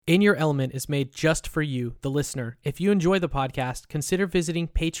In Your Element is made just for you, the listener. If you enjoy the podcast, consider visiting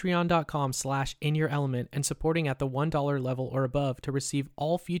patreon.com/inyourelement and supporting at the $1 level or above to receive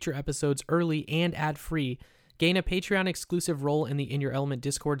all future episodes early and ad-free. Gain a Patreon-exclusive role in the In Your Element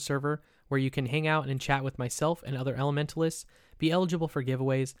Discord server, where you can hang out and chat with myself and other elementalists, be eligible for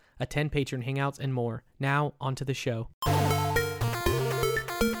giveaways, attend patron hangouts, and more. Now, onto the show.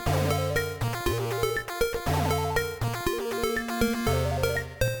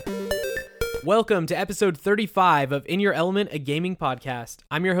 Welcome to episode 35 of In Your Element, a gaming podcast.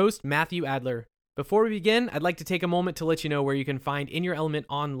 I'm your host, Matthew Adler. Before we begin, I'd like to take a moment to let you know where you can find In Your Element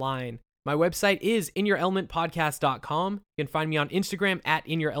online. My website is inyourelementpodcast.com. You can find me on Instagram at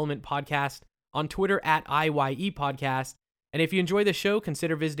inyourelementpodcast, on Twitter at IYEpodcast. And if you enjoy the show,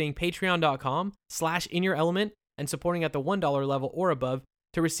 consider visiting patreon.com/inyourelement and supporting at the $1 level or above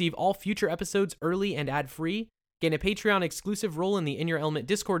to receive all future episodes early and ad-free. Gain a Patreon exclusive role in the In Your Element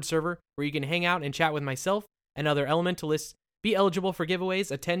Discord server, where you can hang out and chat with myself and other elementalists, be eligible for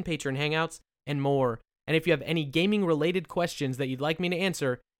giveaways, attend patron hangouts, and more. And if you have any gaming related questions that you'd like me to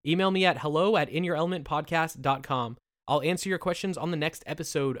answer, email me at hello@inyourelementpodcast.com. I'll answer your questions on the next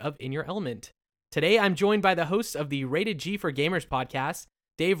episode of In Your Element. Today, I'm joined by the hosts of the Rated G for Gamers podcast,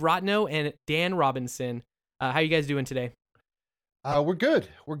 Dave Rotno and Dan Robinson. How you guys doing today? We're good.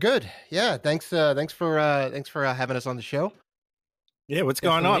 Yeah, thanks for having us on the show. Yeah, what's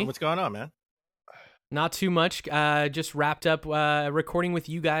going on? What's going on, man? Not too much. Just wrapped up recording with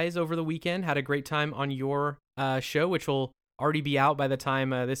you guys over the weekend. Had a great time on your show, which will already be out by the time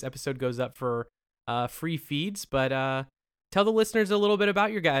this episode goes up for free feeds. But tell the listeners a little bit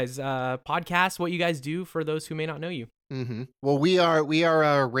about your guys' podcast, what you guys do for those who may not know you. Mm-hmm. Well, we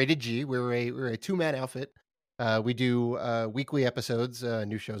are Rated G. We're a two-man outfit. We do weekly episodes,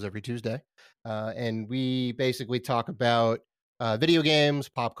 new shows every Tuesday, and we basically talk about video games,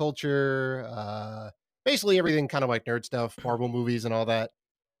 pop culture, basically everything kind of like nerd stuff, Marvel movies, and all that.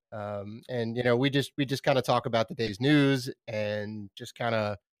 And we just kind of talk about the day's news and just kind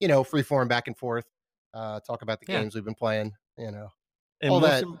of freeform back and forth, talk about the games we've been playing, and all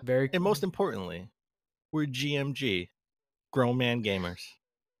that. And most importantly, we're GMG, Grown Man Gamers.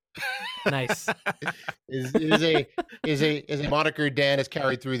 Nice. is a moniker Dan has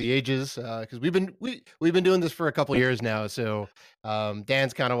carried through the ages, because we've been doing this for a couple years now. So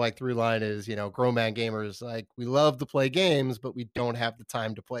Dan's kind of like through line is grown man gamers, like we love to play games but we don't have the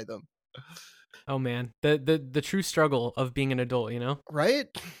time to play them. Oh man, the true struggle of being an adult, right?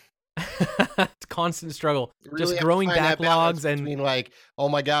 It's constant struggle, really just growing backlogs and between like, oh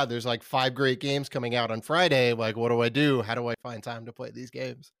my god, there's like 5 great games coming out on Friday, like what do I do? How do I find time to play these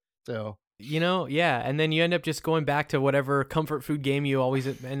games? So and then you end up just going back to whatever comfort food game you always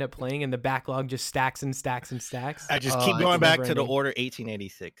end up playing, and the backlog just stacks and stacks and stacks. I just keep going back to the Order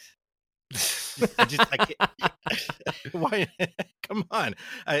 1886. I can't. Why? Come on!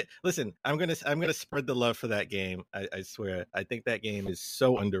 Listen. I'm gonna spread the love for that game. I swear. I think that game is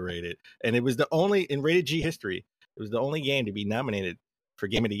so underrated, and it was the only in Rated G history. It was the only game to be nominated for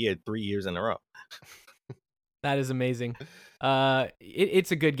Game of the Year 3 years in a row. That is amazing.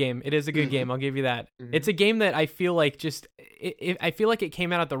 It's a good game. It is a good game. I'll give you that. Mm-hmm. It's a game that I feel like I feel like it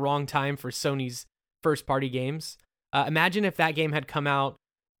came out at the wrong time for Sony's first party games. Imagine if that game had come out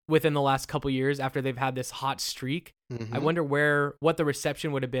within the last couple years after they've had this hot streak. Mm-hmm. I wonder what the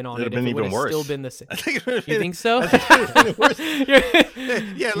reception would have been on it. If it would have still been the same. I think you think so?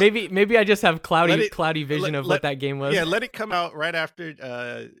 Yeah, maybe I just have cloudy vision of what that game was. Yeah, let it come out right after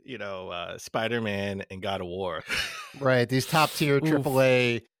Spider-Man and God of War. Right, these top tier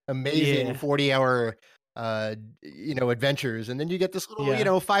AAA amazing 40-hour adventures, and then you get this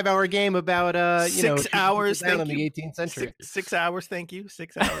little 5-hour game about 6 hours in the 18th century. 6 hours, thank you.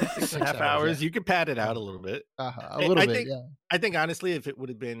 6 hours, 6.5 hours. You could pad it out a little bit. I think honestly, if it would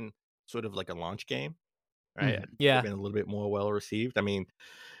have been sort of like a launch game, right? It would have been a little bit more well received. I mean,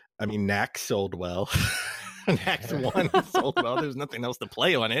 Knack sold well. Knack 1 sold well. There's nothing else to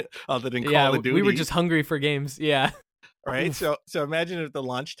play on it other than Call of Duty. We were just hungry for games. Yeah. Right. So imagine if the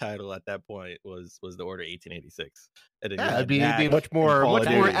launch title at that point was the Order 1886. It'd be much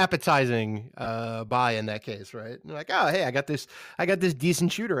more appetizing buy in that case, right? And like, oh hey, I got this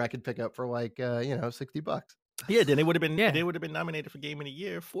decent shooter I could pick up for like $60. Yeah, then it would have been nominated for Game of the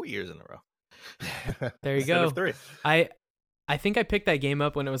Year 4 years in a row. There you go. 3. I think I picked that game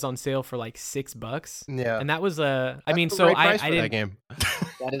up when it was on sale for like $6. Yeah, and that was I didn't. That game.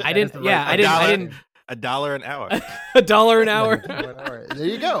 I didn't. $1 an hour. $1 an hour. There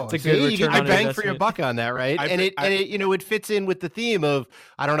you go. It's a good return I on bang for your investment. buck on that, right? It fits in with the theme of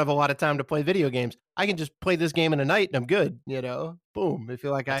I don't have a lot of time to play video games. I can just play this game in a night and I'm good. Boom. I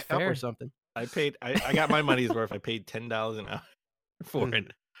feel like That's I fair. or something. I got my money's worth. I paid $10 an hour for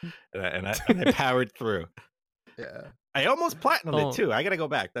it, and I powered through. Yeah. I almost platinumed it too. I gotta go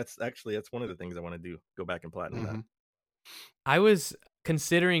back. That's one of the things I want to do. Go back and platinum that. I was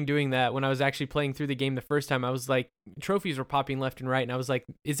considering doing that when I was actually playing through the game the first time. I was like, trophies were popping left and right, and I was like,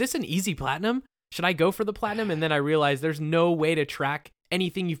 is this an easy platinum? Should I go for the platinum? And then I realized there's no way to track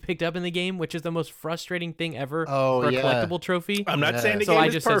anything you've picked up in the game, which is the most frustrating thing ever for a collectible trophy. I'm not saying the So game I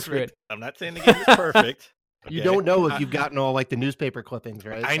is just said, screw perfect. it. I'm not saying the game is perfect. Okay? You don't know if you've gotten all like the newspaper clippings,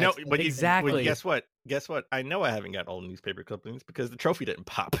 right? I know, but exactly. Guess what? I know I haven't got all the newspaper clippings because the trophy didn't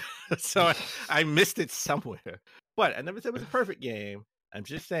pop, so I missed it somewhere. But I never said it was a perfect game. I'm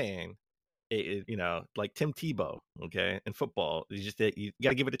just saying, like Tim Tebow, okay, in football, you got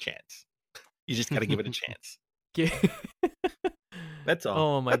to give it a chance. You just got to give it a chance. That's all.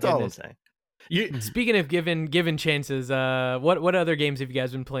 Oh my That's goodness. all I'm saying. Speaking of given chances, what other games have you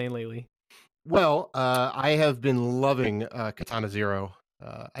guys been playing lately? Well, I have been loving Katana Zero.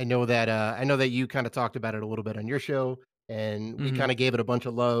 I know that you kind of talked about it a little bit on your show, and we kind of gave it a bunch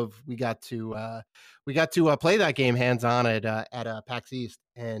of love. We got to play that game hands on at PAX East,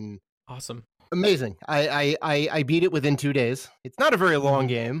 and Awesome, amazing. I beat it within 2 days. It's not a very long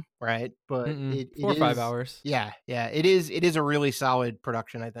game, right? But it 4 or 5 hours. Yeah. It is a really solid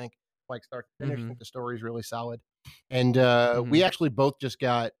production. I think, like start to finish. I think the story's really solid. And we actually both just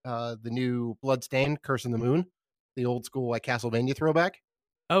got the new Bloodstained Curse in the Moon, the old school like Castlevania throwback.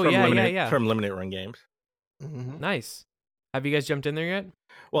 Oh, yeah. From Limited Run Games. Nice. Have you guys jumped in there yet?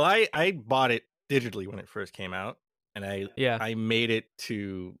 Well, I bought it digitally when it first came out, and I made it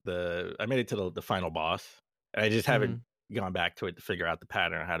to the final boss. I just haven't gone back to it to figure out the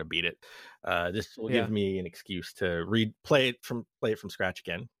pattern on how to beat it. This will give me an excuse to play it from scratch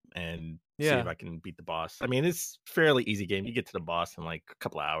again and see if I can beat the boss. I mean, it's a fairly easy game. You get to the boss in like a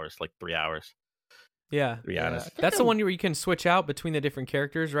couple of hours, like 3 hours. Yeah, to be honest. That's the one where you can switch out between the different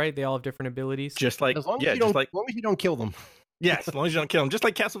characters, right? They all have different abilities. Just like as long as you don't kill them. Yes, as long as you don't kill them, just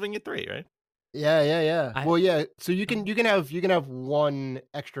like Castlevania 3, right? Yeah. Well, yeah. So you can have one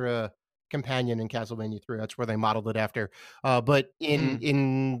extra companion in Castlevania 3. That's where they modeled it after. But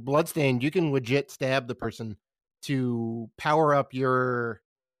in Bloodstained, you can legit stab the person to power up your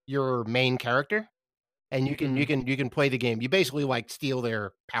main character, and you can play the game. You basically like steal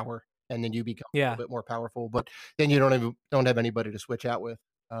their power, and then you become a little bit more powerful. But then you don't have anybody to switch out with.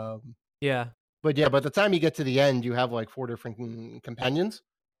 But by the time you get to the end, you have like 4 different companions,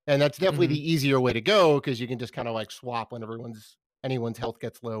 and that's definitely the easier way to go because you can just kind of like swap when anyone's health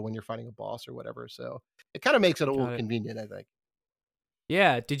gets low when you're fighting a boss or whatever. So it kind of makes it a little convenient, I think.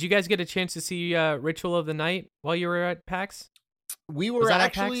 Yeah. Did you guys get a chance to see Ritual of the Night while you were at PAX? We were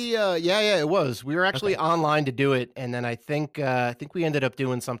actually, it was. We were actually online to do it, and then I think we ended up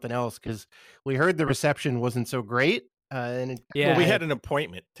doing something else because we heard the reception wasn't so great. Well, we had an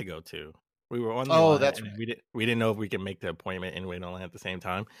appointment to go to. We were on the line, that's right. We didn't know if we could make the appointment and wait online at the same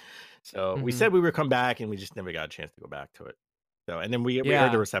time. So we said we would come back, and we just never got a chance to go back to it. So and then we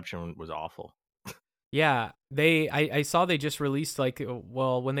heard the reception was awful. Yeah, I saw they just released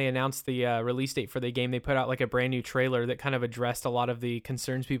when they announced the release date for the game, they put out like a brand new trailer that kind of addressed a lot of the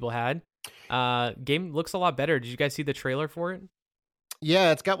concerns people had. Game looks a lot better. Did you guys see the trailer for it?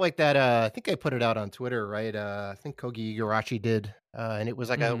 Yeah, it's got like that. I think I put it out on Twitter, right? I think Kogi Igarashi did, and it was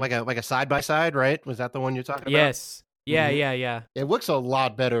like a side by side, right? Was that the one you're talking about? Yes. Yeah. It looks a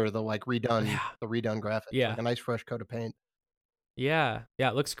lot better. The redone graphics. Yeah, like a nice fresh coat of paint. Yeah,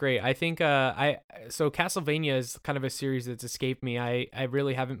 it looks great. I think so Castlevania is kind of a series that's escaped me. I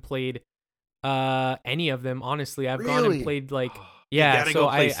really haven't played any of them, honestly. I've gone and played you gotta go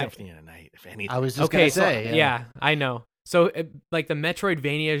play Symphony of the Night, if anything. I was just gonna say, yeah, I know. So like the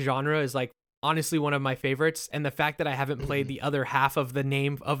Metroidvania genre is like honestly one of my favorites, and the fact that I haven't played the other half of the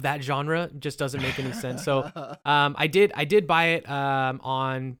name of that genre just doesn't make any sense. So I did buy it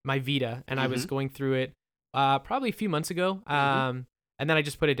on my Vita, and I was going through it probably a few months ago, and then I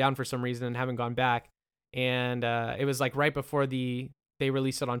just put it down for some reason and haven't gone back. And it was like right before they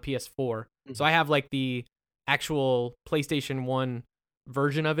released it on PS4, so I have like the actual PlayStation 1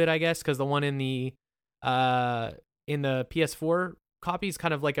 version of it, I guess, because the one in the PS4 copy is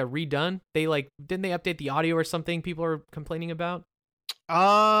kind of like a redone. Didn't they update the audio or something? People are complaining about.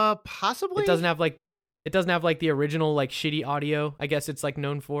 Possibly. It doesn't have like the original like shitty audio, I guess it's like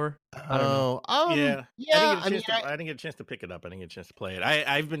known for. I don't know. I didn't get a chance to pick it up. I didn't get a chance to play it.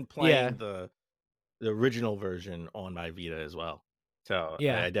 I've been playing original version on my Vita as well. So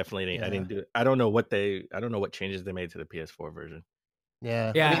Yeah. I definitely didn't. Yeah. I didn't do it. I don't know what changes they made to the PS4 version.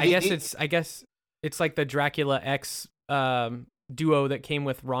 Yeah. Yeah, I mean, I guess it's like the Dracula X duo that came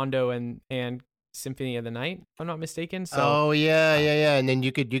with Rondo and Symphony of the Night, if I'm not mistaken. So oh yeah. And then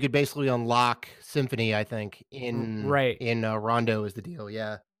you could basically unlock Symphony, I think, in Rondo is the deal.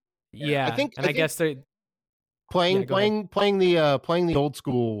 Yeah. yeah. I think guess they playing go ahead. playing the old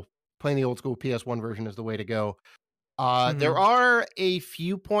school PS1 version is the way to go. There are a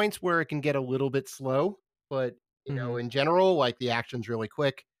few points where it can get a little bit slow, but you know, in general, like the action's really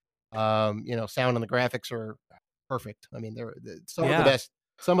quick. You know, sound and the graphics are perfect. I mean, they're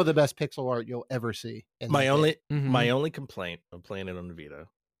some of the best pixel art you'll ever see. My only complaint of playing it on the Vita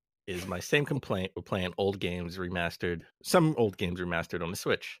is my same complaint with playing old games remastered. Some old games remastered on the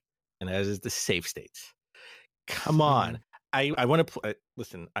Switch, and that is the save states. Come on. I want to play.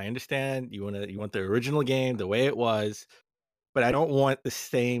 Listen, I understand you want the original game the way it was, but I don't want the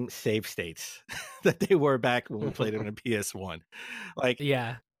same save states that they were back when we played it on a PS1. Like,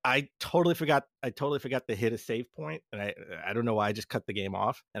 yeah, I totally forgot to hit a save point, and I don't know why I just cut the game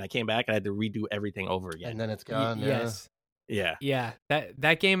off, and I came back and I had to redo everything over again. And then it's gone. Yes. Yeah.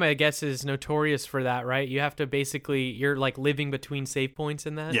 That game, I guess, is notorious for that, right? You have to you're like living between save points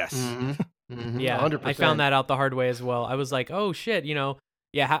in that. Yes. Yeah, 100%. I found that out the hard way as well. I was like, oh shit, you know,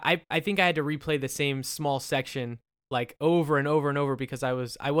 yeah. I think I had to replay the same small section like over and over and over because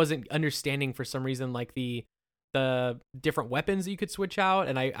I wasn't understanding for some reason like the different weapons that you could switch out,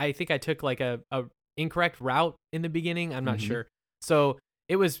 and I think I took like a incorrect route in the beginning. I'm not sure, so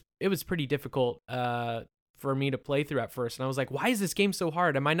it was pretty difficult for me to play through at first, and I was like, why is this game so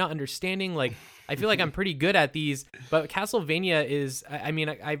hard? Am I not understanding? Like, I feel like I'm pretty good at these, but Castlevania is, I mean,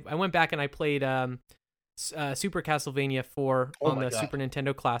 I went back and I played Super Castlevania 4 on the Super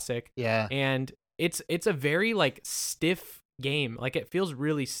Nintendo Classic. Yeah. And it's a very like stiff game. Like it feels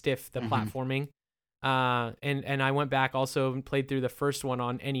really stiff, the platforming. And I went back also and played through the first one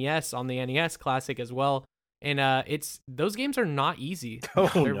on NES, on the NES Classic as well. And those games are not easy. Oh,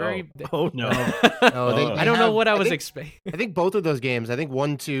 They're no. No, I don't know what I was expecting. I think both of those games, I think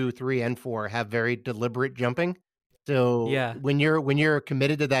 1, 2, 3, and 4 have very deliberate jumping. So yeah, when you're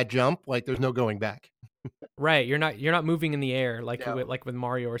committed to that jump, like there's no going back. Right, you're not moving in the air like with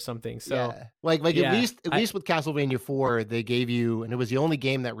Mario or something. So yeah. like at least with Castlevania 4, they gave you, and it was the only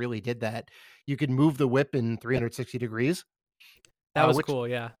game that really did that. You could move the whip in 360 degrees. That was cool,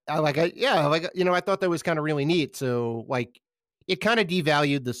 yeah. I thought that was kind of really neat. So like, it kind of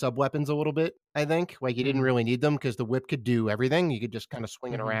devalued the sub weapons a little bit. I think like you didn't really need them because the whip could do everything. You could just kind of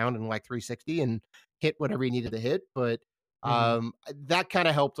swing it around in like 360 and hit whatever you needed to hit. But that kind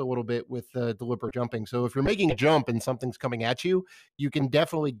of helped a little bit with the deliberate jumping. So if you're making a jump and something's coming at you, you can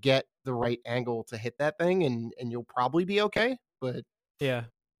definitely get the right angle to hit that thing, and you'll probably be okay. But yeah.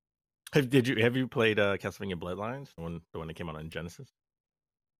 Have you played Castlevania Bloodlines, the one that came out on Genesis?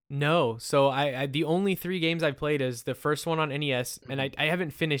 No. So I the only 3 games I've played is the first one on NES, and I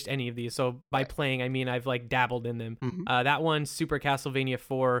haven't finished any of these. So by playing, I mean I've like dabbled in them. That one, Super Castlevania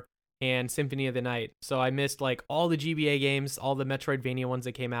 4, and Symphony of the Night. So I missed like all the GBA games, all the Metroidvania ones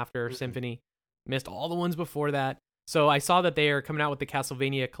that came after Symphony. Missed all the ones before that. So I saw that they are coming out with the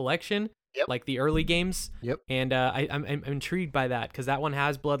Castlevania collection. Yep. Like the early games. Yep. And I'm intrigued by that because that one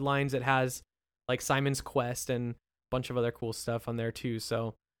has Bloodlines. It has like Simon's Quest and a bunch of other cool stuff on there too.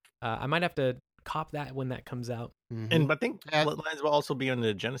 So I might have to cop that when that comes out. And I think Bloodlines will also be on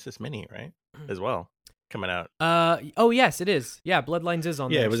the Genesis Mini, right? As well, coming out. Oh yes, it is. Yeah, Bloodlines is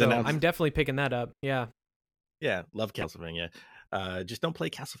on there. It was announced. I'm definitely picking that up. Yeah. Yeah, love Castlevania. Just don't play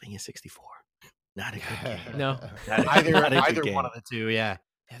Castlevania 64. Not a good game. No. Either one of the two. Yeah.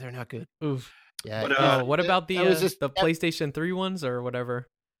 Yeah, they're not good. Oof. Yeah. But, what about the PlayStation 3 ones or whatever?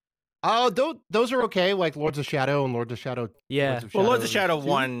 Oh, those are okay. Like Lords of Shadow and Lords of Shadow. Yeah. Lords of Shadow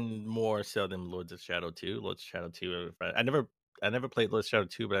 1 more so than Lords of Shadow 2. Lords of Shadow 2. I never played Lords of Shadow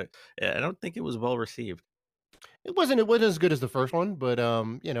 2, but I don't think it was well received. It wasn't as good as the first one, but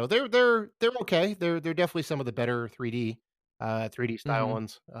they're okay. They're definitely some of the better 3D style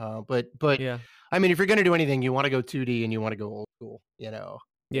ones. But yeah. I mean, if you're gonna do anything, you want to go 2D and you want to go old school.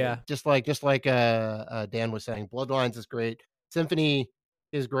 Yeah. Just like Dan was saying, Bloodlines is great. Symphony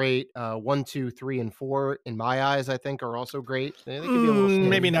is great. 1, 2, 3, and 4 in my eyes, I think, are also great. They can be a little skinny,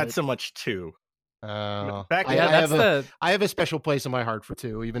 maybe not so much 2. I have a special place in my heart for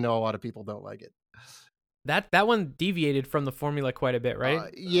 2, even though a lot of people don't like it. That one deviated from the formula quite a bit,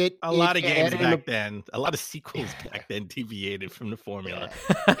 right? A lot of games back then, a lot of sequels back then deviated from the formula.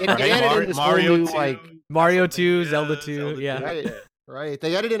 Mario 2, Mario 2, Zelda 2, yeah. Right.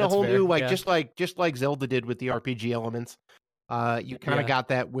 They added in a That's whole fair, new, like, yeah. just like Zelda did with the RPG elements. You kind of Yeah. got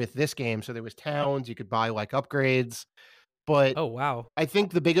that with this game. So there was towns, you could buy like upgrades. But Oh, wow. I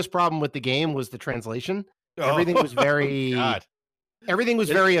think the biggest problem with the game was the translation. Oh, Everything was very God. everything was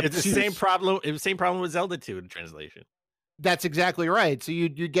very It's the obtuse. same problem. It was the same problem with Zelda 2 in translation. That's exactly right. So you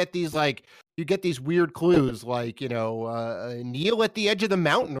get these weird clues like, kneel at the edge of the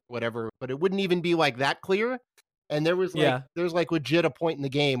mountain or whatever, but it wouldn't even be like that clear. And there's like legit a point in the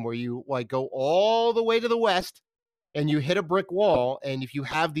game where you like go all the way to the west and you hit a brick wall, and if you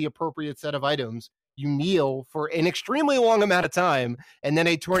have the appropriate set of items, you kneel for an extremely long amount of time, and then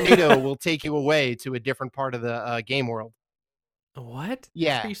a tornado will take you away to a different part of the game world. What?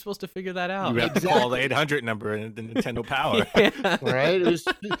 Yeah. How are you supposed to figure that out? You have to call the 800 number and the Nintendo Power. Yeah. Right? It was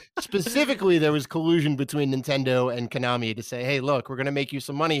specifically there was collusion between Nintendo and Konami to say, "Hey, look, we're going to make you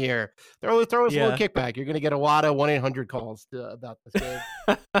some money here. Throw us a little kickback. You're going to get a lot of 1-800 calls about this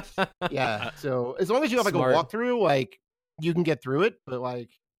game." Yeah. So as long as you have like Smart. a walkthrough, like you can get through it. But like,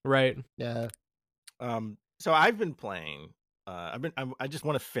 Right. yeah. So I've been playing. I just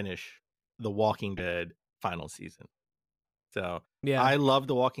want to finish The Walking Dead final season. So Yeah. I love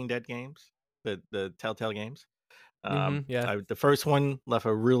the Walking Dead games, the Telltale games. Yeah. The first one left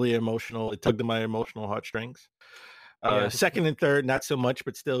a really emotional. It tugged at my emotional heartstrings. Yeah. Second and third, not so much,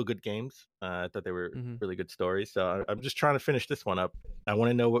 but still good games. I thought they were really good stories. So I'm just trying to finish this one up. I want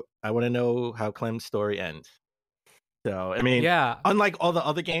to know how Clem's story ends. So I mean, Yeah. unlike all the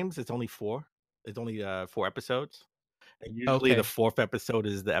other games, it's only 4. It's only 4 episodes. And usually the 4th episode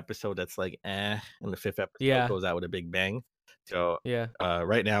is the episode that's like and the 5th episode goes out with a big bang. So Yeah.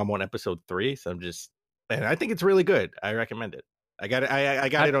 right now I'm on episode 3, so and I think it's really good. I recommend it. I got it. I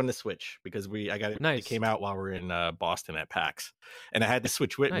got it on the Switch because I got it. Nice. It came out while we were in Boston at PAX, and I had the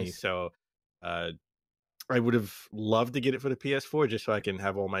Switch with me. Nice. So I would have loved to get it for the PS4 just so I can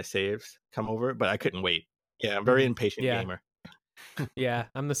have all my saves come over, but I couldn't wait. Yeah, I'm a very impatient gamer. Yeah,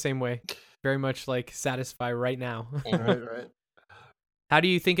 I'm the same way. Very much like satisfy right now. Right. How do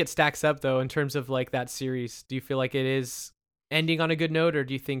you think it stacks up though in terms of like that series? Do you feel like it is ending on a good note, or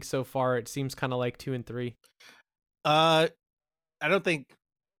do you think so far it seems kind of like 2 and 3? I don't think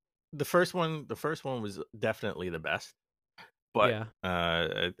the first one was definitely the best, but Yeah.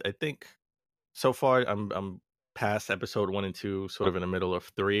 I think so far I'm past episode 1 and 2, sort of in the middle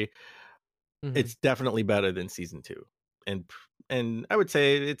of 3. It's definitely better than season 2, and I would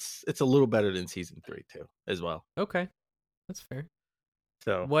say it's a little better than season 3 too as well. Okay, that's fair.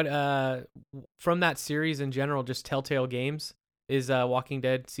 So what from that series in general, just Telltale Games, is Walking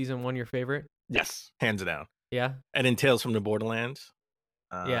Dead season 1 your favorite? Yes, hands down. Yeah. And then Tales from the Borderlands.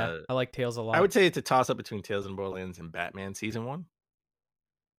 Yeah, I like Tales a lot. I would say it's a toss up between Tales from the Borderlands and Batman season 1.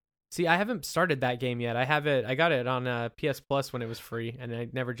 See, I haven't started that game yet. I got it on PS Plus when it was free, and I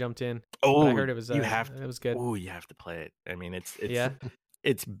never jumped in. Oh, but I heard it was you have to, it was good. Oh, you have to play it. I mean, it's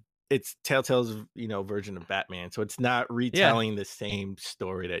Telltale's version of Batman, so it's not retelling the same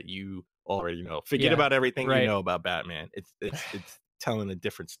story that you already know. Forget about everything you know about Batman. It's telling a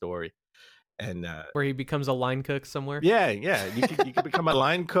different story, and where he becomes a line cook somewhere. Yeah. You could become a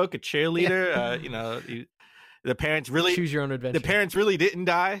line cook, a cheerleader. The parents really choose your own adventure. The parents really didn't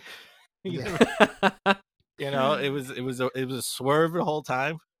die. It was a swerve the whole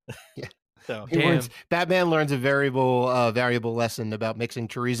time. Yeah. So Batman learns a variable lesson about mixing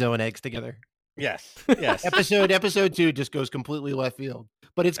chorizo and eggs together. Yes. Episode 2 just goes completely left field,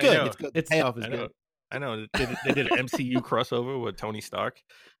 but it's good. It's good. The payoff is good. I know they did an MCU crossover with Tony Stark.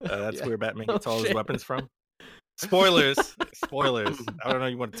 That's where Batman gets all his weapons from. Spoilers. I don't know.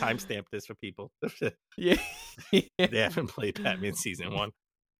 You want to timestamp this for people? Yeah. They haven't played Batman season 1.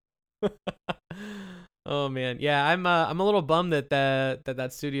 Oh man, yeah, I'm a little bummed that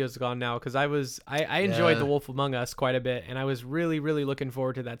studio's gone now, because I enjoyed The Wolf Among Us quite a bit, and I was really looking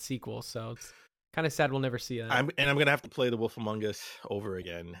forward to that sequel. So it's kind of sad we'll never see that. I'm gonna have to play The Wolf Among Us over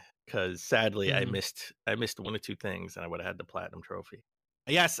again, because sadly I missed 1 or 2 things, and I would have had the platinum trophy.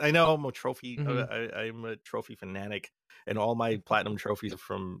 Yes, I know I'm a trophy. I'm a trophy fanatic, and all my platinum trophies are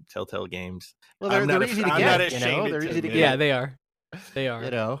from Telltale Games. Well, they're easy to get. They're easy to get. Yeah, they are.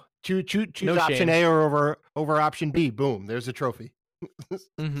 Choose No option shame. A or over option B. Boom, there's a trophy.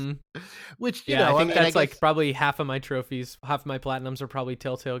 Which I think that's like probably half of my trophies, half of my platinums are probably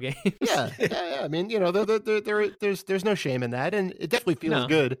Telltale Games. Yeah. I mean, there's no shame in that, and it definitely feels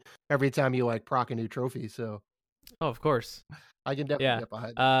good every time you like proc a new trophy. So, of course, I can definitely get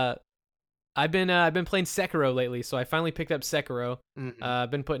behind that. I've been playing Sekiro lately, so I finally picked up Sekiro. I've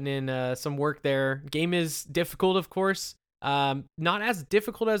been putting in some work there. Game is difficult, of course. Not as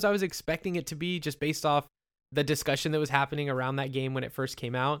difficult as I was expecting it to be, just based off the discussion that was happening around that game when it first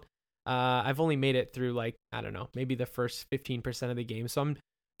came out. I've only made it through like, I don't know, maybe the first 15% of the game. So I'm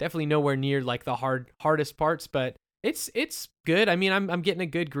definitely nowhere near like the hardest parts, but it's good. I mean, I'm getting a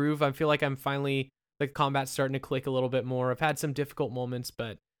good groove. I feel like I'm finally, the combat's starting to click a little bit more. I've had some difficult moments,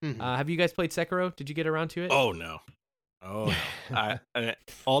 but have you guys played Sekiro? Did you get around to it? Oh no. I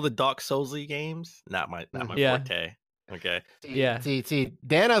all the Dark Souls-y games, not my forte. Okay. See,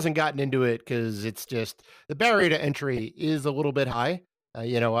 Dan hasn't gotten into it because it's just the barrier to entry is a little bit high.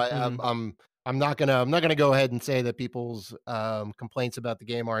 I'm not gonna go ahead and say that people's complaints about the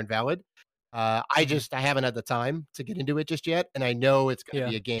game are invalid. I haven't had the time to get into it just yet, and I know it's gonna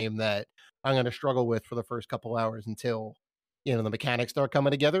be a game that I'm gonna struggle with for the first couple hours until the mechanics start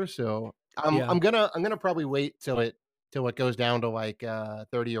coming together. So I'm gonna probably wait till it goes down to like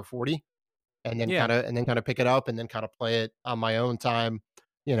 30 or 40. And then kind of pick it up and then kind of play it on my own time,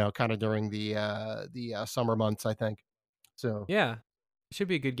 kind of during the summer months, I think. So yeah, it should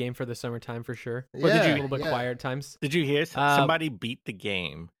be a good game for the summertime for sure. Or did you a little bit quieter times? Did you hear somebody beat the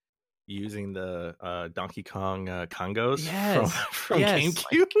game using the Donkey Kong Congos from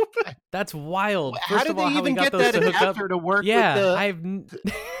GameCube? That's wild. How did they even get that adapter to work? Yeah, I've.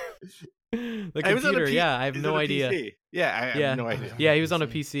 The computer, I have no idea. PC. Yeah, I have no idea. Yeah, he was on a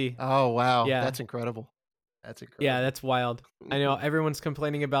PC. Oh wow, that's incredible. Yeah, that's wild. I know everyone's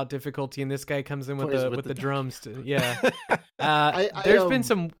complaining about difficulty, and this guy comes in with the drums. There's been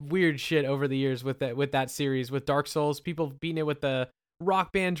some weird shit over the years with that series with Dark Souls. People beating it with the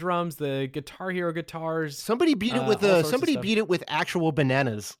Rock Band drums, the Guitar Hero guitars. Somebody beat it beat it with actual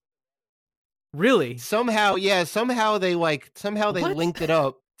bananas. Really? Somehow they linked it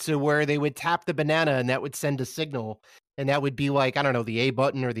up to where they would tap the banana and that would send a signal, and that would be like, I don't know, the A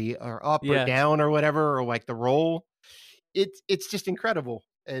button or up or down or whatever, or like the roll. It's just incredible.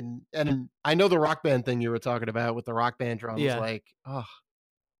 And I know the Rock Band thing you were talking about with the Rock Band drums. Like, oh,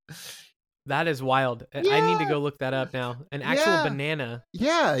 that is wild. Yeah. I need to go look that up now. An actual banana.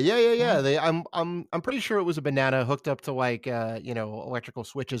 Yeah. I'm pretty sure it was a banana hooked up to like electrical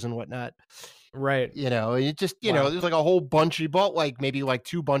switches and whatnot. Right. It just there's like a whole bunch. You bought like maybe like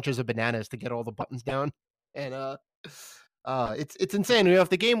 2 bunches of bananas to get all the buttons down, and it's insane. If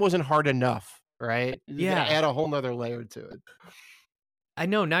the game wasn't hard enough, right? Add a whole nother layer to it. I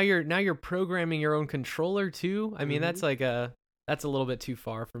know. Now you're programming your own controller too. I mean, that's a little bit too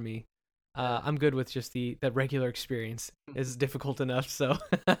far for me. I'm good with just the regular experience. Is difficult enough. So,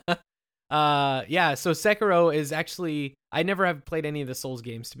 So Sekiro is actually, I never have played any of the Souls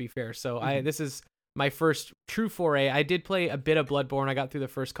games, to be fair. So this is my first true foray. I did play a bit of Bloodborne. I got through the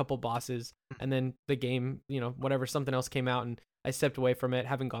first couple bosses, and then the game, something else came out, and I stepped away from it.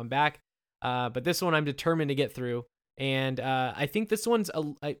 Haven't gone back. But this one I'm determined to get through, and I think this one's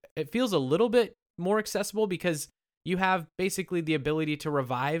it feels a little bit more accessible because you have basically the ability to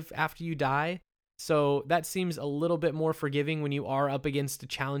revive after you die. So that seems a little bit more forgiving when you are up against a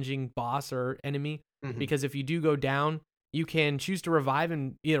challenging boss or enemy, because if you do go down, you can choose to revive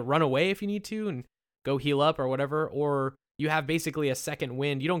and either run away if you need to and go heal up or whatever, or you have basically a second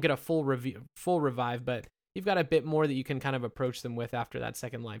wind. You don't get a full revive, but you've got a bit more that you can kind of approach them with after that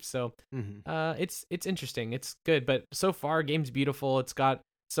second life. So it's interesting. It's good, but so far, game's beautiful. It's got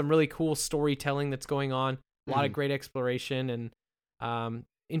some really cool storytelling that's going on, a lot of great exploration, and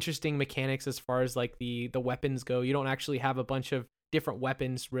interesting mechanics as far as like the weapons go. You don't actually have a bunch of different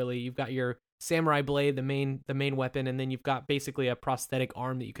weapons really. You've got your samurai blade, the main weapon, and then you've got basically a prosthetic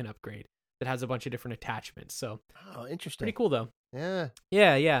arm that you can upgrade that has a bunch of different attachments. So interesting. Pretty cool though. Yeah.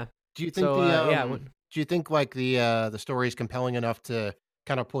 Do you think do you think like the story is compelling enough to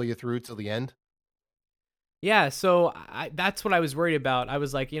kind of pull you through till the end? Yeah, so that's what I was worried about. I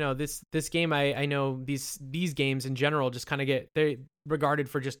was like, this game, I know these games in general just kind of they're regarded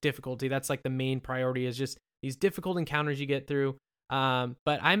for just difficulty. That's like the main priority is just these difficult encounters you get through.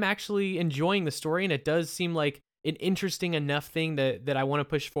 But I'm actually enjoying the story, and it does seem like an interesting enough thing that I want to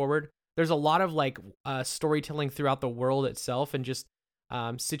push forward. There's a lot of like storytelling throughout the world itself, and just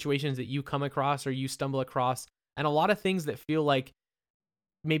situations that you come across or you stumble across, and a lot of things that feel like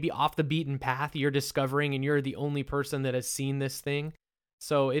maybe off the beaten path you're discovering, and you're the only person that has seen this thing.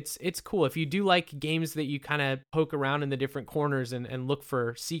 So it's cool. If you do like games that you kind of poke around in the different corners and look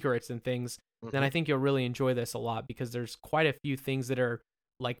for secrets and things, then I think you'll really enjoy this a lot, because there's quite a few things that are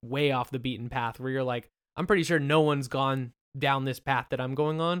like way off the beaten path where you're like, I'm pretty sure no one's gone down this path that I'm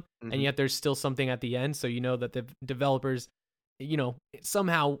going on, and yet there's still something at the end. So that the developers,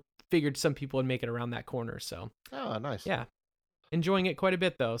 somehow figured some people would make it around that corner. So nice. Yeah. Enjoying it quite a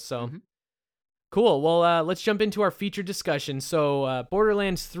bit though. So Cool. Well, let's jump into our feature discussion. So,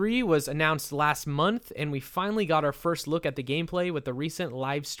 Borderlands 3 was announced last month, and we finally got our first look at the gameplay with the recent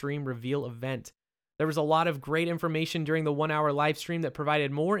live stream reveal event. There was a lot of great information during the 1-hour live stream that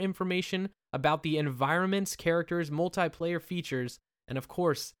provided more information about the environments, characters, multiplayer features, and of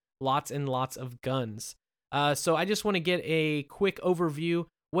course, lots and lots of guns. So I just want to get a quick overview.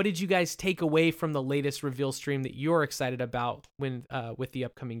 What did you guys take away from the latest reveal stream that you're excited about when with the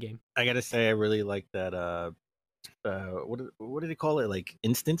upcoming game? I gotta say, I really like that. What did they call it? Like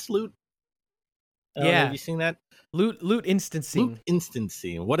instance loot. Yeah, have you seen that? Loot instancing. Loot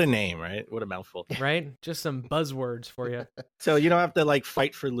instancing. What a name, right? What a mouthful. Right? Just some buzzwords for you. So you don't have to like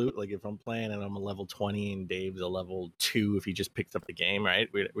fight for loot. Like if I'm playing and I'm a level 20 and Dave's a level 2 if he just picked up the game, right?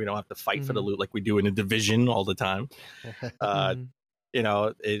 We don't have to fight for the loot like we do in a division all the time. You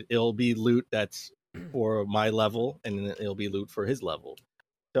know, it'll be loot that's for my level, and it'll be loot for his level.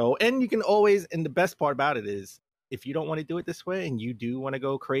 So, and you can always, and the best part about it is, if you don't want to do it this way, and you do want to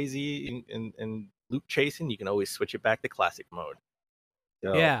go crazy and loot chasing, you can always switch it back to classic mode.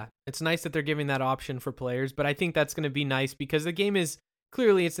 So, yeah, it's nice that they're giving that option for players, but I think that's going to be nice because the game is,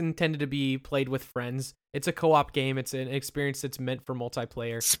 clearly it's intended to be played with friends. It's a co-op game. It's an experience that's meant for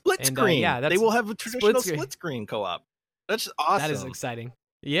multiplayer. Split screen. They will have a traditional split screen co-op. That's awesome. That is exciting.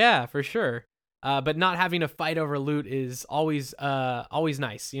 Yeah, for sure. But not having a fight over loot is always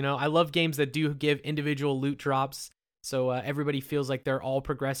nice. You know, I love games that do give individual loot drops, so everybody feels like they're all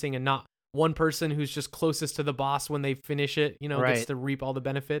progressing and not one person who's just closest to the boss when they finish it, you know, gets to reap all the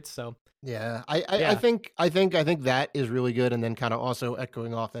benefits. So yeah, I think that is really good. And then kind of also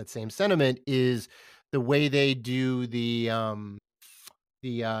echoing off that same sentiment is the way they do the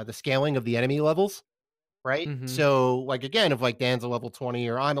scaling of the enemy levels. Right. Mm-hmm. So like, again, if like Dan's a level 20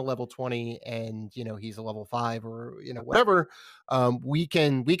 or I'm a level 20 and, you know, he's a level 5 or, you know, whatever, we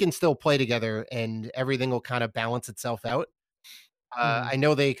can still play together and everything will kind of balance itself out. I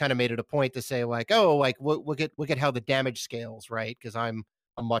know they kind of made it a point to say like, oh, like look at how the damage scales. Right. Because I'm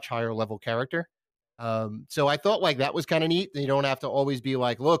a much higher level character. So I thought like that was kind of neat. You don't have to always be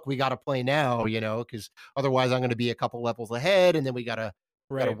like, look, we got to play now, you know, because otherwise I'm going to be a couple levels ahead and then we got to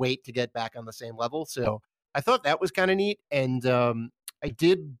wait to get back on the same level. So I thought that was kind of neat. And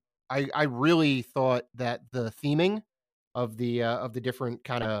I really thought that the theming of the different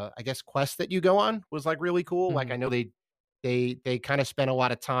kind of, I guess, quests that you go on was like really cool. Mm-hmm. Like I know they kind of spent a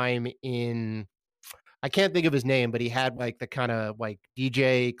lot of time in, I can't think of his name, but he had like the kind of like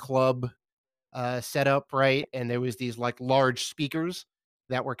DJ club setup, right? And there was these like large speakers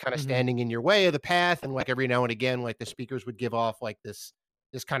that were kind of standing in your way of the path. And like every now and again, like the speakers would give off like this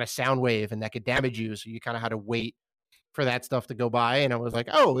kind of sound wave and that could damage you. So you kind of had to wait for that stuff to go by. And I was like,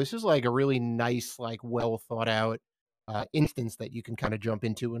 oh, this is like a really nice, like well thought out instance that you can kind of jump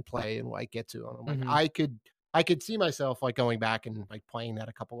into and play and like get to. And I'm like, I could see myself like going back and like playing that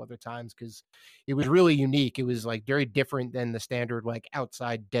a couple other times because it was really unique. It was like very different than the standard like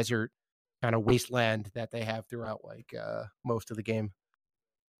outside desert kind of wasteland that they have throughout like most of the game.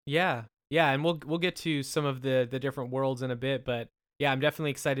 Yeah. And we'll get to some of the different worlds in a bit, but yeah, I'm definitely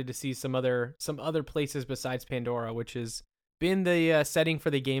excited to see some other places besides Pandora, which has been the setting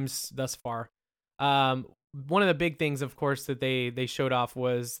for the games thus far. One of the big things, of course, that they showed off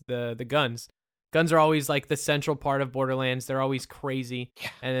was the guns. Guns are always like the central part of Borderlands. They're always crazy. Yeah.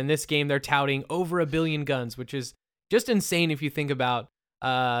 And in this game, they're touting over 1 billion guns, which is just insane if you think about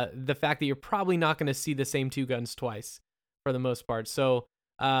the fact that you're probably not going to see the same 2 guns twice for the most part. So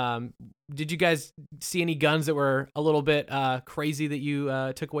did you guys see any guns that were a little bit crazy that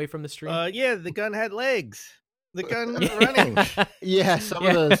you took away from the stream? Yeah, the gun had legs. The gun was running. Yeah, some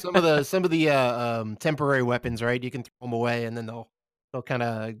of the temporary weapons, right? You can throw them away and then they'll kind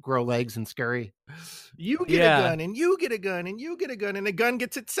of grow legs and scurry. You get a gun and you get a gun and you get a gun and the gun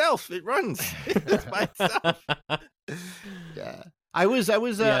gets itself. It runs it's by itself. Yeah, I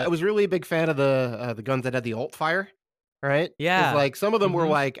was really a big fan of the guns that had the alt fire. Right. Yeah. Like some of them were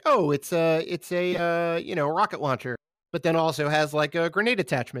like, oh, it's a you know, rocket launcher, but then also has like a grenade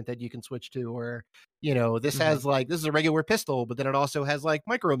attachment that you can switch to, or, you know, this has like, this is a regular pistol, but then it also has like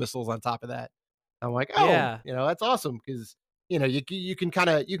micro missiles on top of that. I'm like, oh, yeah. You know, that's awesome. Cause you know, you can kind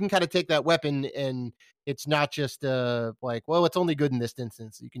of take that weapon and it's not just like, well, it's only good in this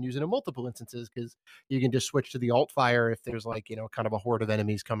instance. You can use it in multiple instances because you can just switch to the alt fire if there's like, you know, kind of a horde of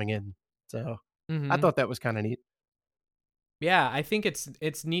enemies coming in. So I thought that was kind of neat. Yeah, I think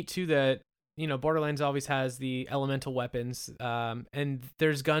it's neat too that, you know, Borderlands always has the elemental weapons, and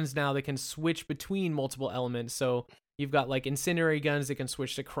there's guns now that can switch between multiple elements. So you've got like incendiary guns that can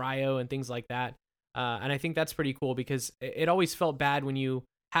switch to cryo and things like that. And I think that's pretty cool because it always felt bad when you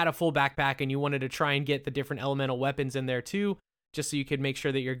had a full backpack and you wanted to try and get the different elemental weapons in there too, just so you could make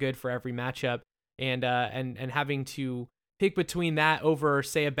sure that you're good for every matchup, and having to pick between that over,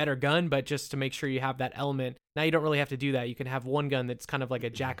 say, a better gun, but just to make sure you have that element. Now you don't really have to do that. You can have one gun that's kind of like a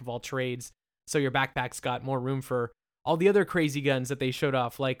jack of all trades, so your backpack's got more room for all the other crazy guns that they showed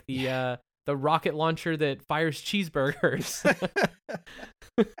off, like the rocket launcher that fires cheeseburgers.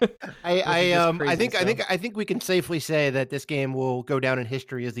 I think we can safely say that this game will go down in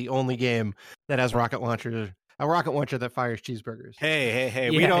history as the only game that has a rocket launcher that fires cheeseburgers. Hey,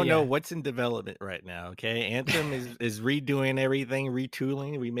 we don't know what's in development right now, okay? Anthem is redoing everything,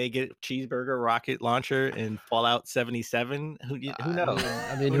 retooling. We may get cheeseburger rocket launcher in Fallout 77. Who knows?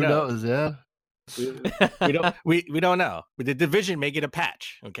 I mean, who knows? Yeah. We don't know. But the Division may get a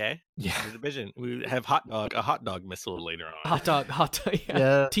patch, okay? Yeah. The Division, we have a hot dog missile later on. Hot dog,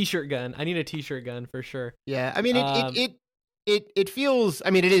 yeah. T-shirt gun. I need a T-shirt gun for sure. Yeah, I mean, it feels.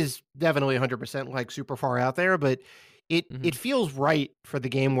 I mean, it is definitely 100% like super far out there, but it feels right for the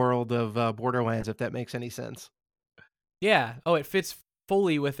game world of Borderlands, if that makes any sense. Yeah. Oh, it fits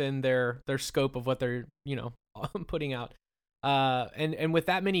fully within their scope of what they're putting out. And with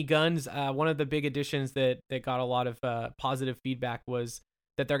that many guns, one of the big additions that got a lot of positive feedback was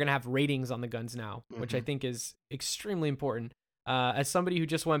that they're gonna have ratings on the guns now, which I think is extremely important. As somebody who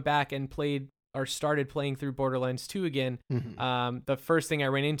just went back and played or started playing through Borderlands 2 again, the first thing I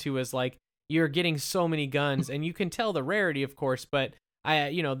ran into was like, you're getting so many guns, and you can tell the rarity, of course, but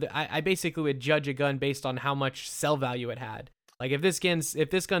I basically would judge a gun based on how much sell value it had. Like if this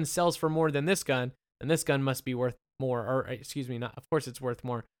gun sells for more than this gun, then this gun must be worth more, or excuse me, not, of course it's worth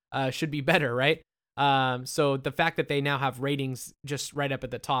more, should be better, right? So the fact that they now have ratings just right up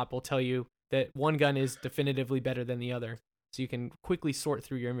at the top will tell you that one gun is definitively better than the other, so you can quickly sort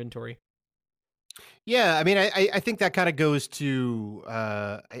through your inventory. Yeah, I mean, I think that kind of goes to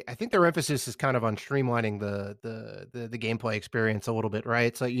I think their emphasis is kind of on streamlining the gameplay experience a little bit,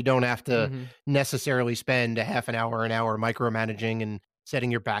 right? So you don't have to necessarily spend a half an hour micromanaging and setting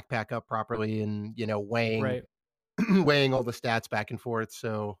your backpack up properly and weighing weighing all the stats back and forth.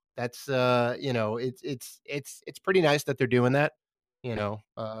 So that's it's pretty nice that they're doing that.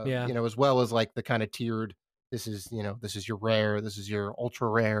 As well as like the kind of tiered. This is your rare. This is your ultra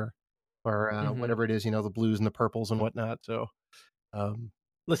rare. Or whatever it is, the blues and the purples and whatnot. So,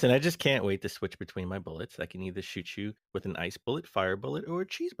 listen, I just can't wait to switch between my bullets. I can either shoot you with an ice bullet, fire bullet, or a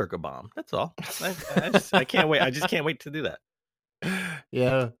cheeseburger bomb. That's all. I can't wait. I just can't wait to do that.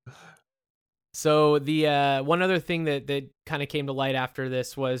 Yeah. So the one other thing that kind of came to light after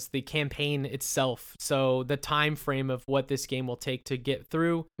this was the campaign itself. So the time frame of what this game will take to get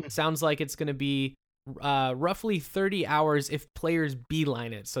through sounds like it's going to be roughly 30 hours if players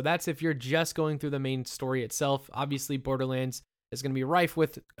beeline it. So that's if you're just going through the main story itself. Obviously Borderlands is going to be rife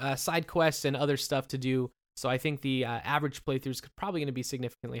with side quests and other stuff to do, so I think the average playthrough is probably going to be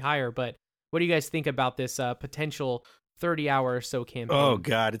significantly higher. But what do you guys think about this potential 30-hour or so campaign? Oh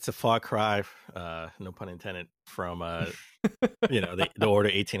god, it's a far cry, no pun intended, from the Order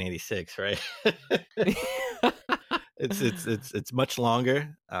 1886, right? It's much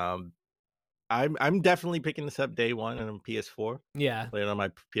longer. I'm definitely picking this up day one on PS4. Yeah, playing on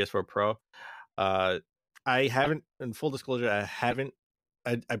my PS4 Pro. I haven't, in full disclosure,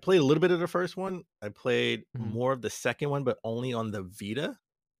 I played a little bit of the first one. I played more of the second one, but only on the Vita.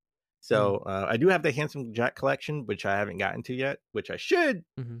 So I do have the Handsome Jack collection, which I haven't gotten to yet, which I should,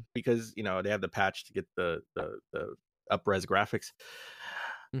 because they have the patch to get the up-res graphics.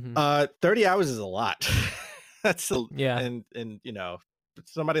 30 hours is a lot. And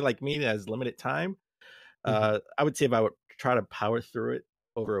somebody like me that has limited time, I would say if I would try to power through it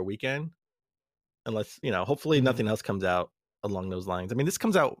over a weekend, unless hopefully nothing else comes out along those lines. I mean, this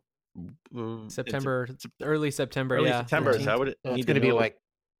comes out September, early September. September. So I would it's going to be like,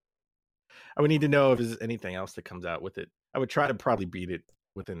 I would need to know if there's anything else that comes out with it. I would try to probably beat it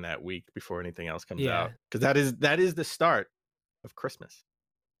within that week before anything else comes out, because that is the start of Christmas,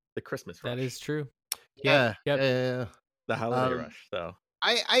 the Christmas rush. That is true. Yeah. The holiday rush. So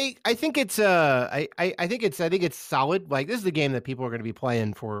I think it's I think it's solid. Like, this is a game that people are going to be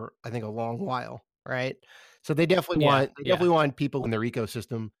playing for, I think, a long while, right? So they definitely want people in their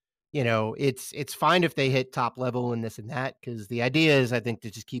ecosystem. It's fine if they hit top level and this and that, because the idea is, I think,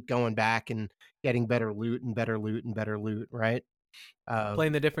 to just keep going back and getting better loot and better loot and better loot, right?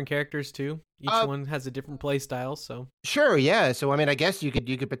 Playing the different characters too. Each one has a different play style. So sure, yeah. So I mean, I guess you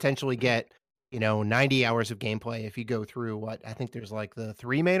could potentially get 90 hours of gameplay if you go through what I think there's like the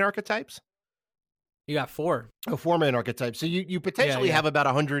 3 main archetypes. You got 4. Oh, 4 main archetypes. So you potentially have about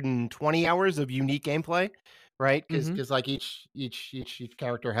 120 hours of unique gameplay, right? Because like each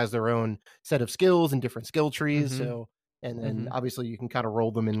character has their own set of skills and different skill trees. So and then obviously you can kind of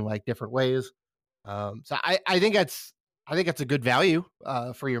roll them in like different ways. So I think that's a good value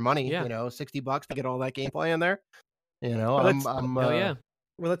for your money. Yeah. You know, $60 to get all that gameplay in there. You know, Hell yeah.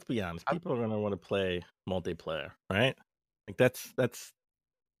 Well, let's be honest. People are going to want to play multiplayer, right? Like that's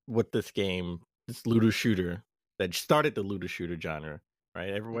what this looter shooter that started the looter shooter genre, right?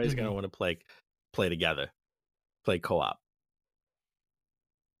 Everybody's going to want to play together, play co-op.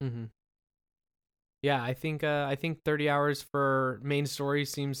 Yeah, I think 30 hours for main story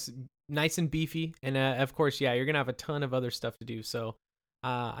seems nice and beefy, and of course, yeah, you're gonna have a ton of other stuff to do. So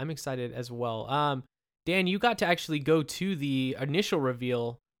I'm excited as well. Dan, you got to actually go to the initial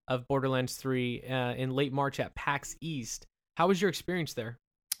reveal of Borderlands 3 in late March at PAX East. How was your experience there?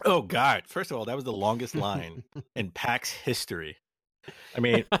 Oh God! First of all, that was the longest line in PAX history. I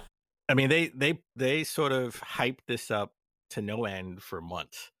mean, they sort of hyped this up to no end for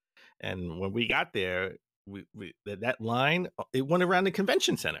months, and when we got there, that line it went around the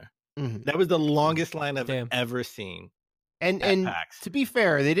convention center. That was the longest line I've ever seen. And PAX. To be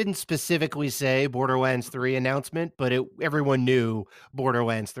fair, they didn't specifically say Borderlands 3 announcement, but everyone knew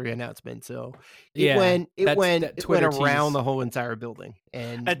Borderlands 3 announcement. So it went around the whole entire building,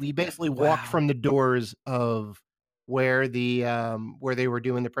 and we basically walked from the doors of where where they were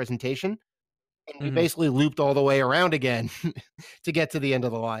doing the presentation, and we basically looped all the way around again to get to the end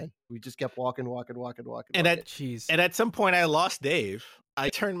of the line. We just kept walking. And at some point, I lost Dave. I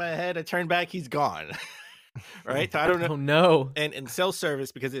turned my head, I turned back, he's gone. Right? So I don't know. Oh no. And cell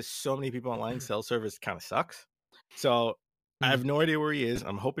service, because there's so many people online, cell service kind of sucks. So I have no idea where he is.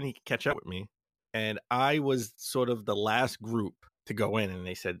 I'm hoping he can catch up with me. And I was sort of the last group to go in, and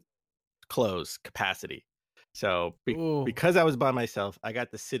they said close capacity. So because I was by myself, I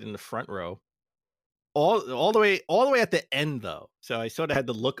got to sit in the front row. All the way at the end though. So I sort of had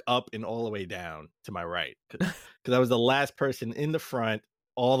to look up and all the way down to my right because I was the last person in the front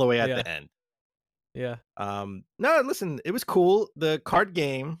all the way at the end. Yeah. No, listen, it was cool. The card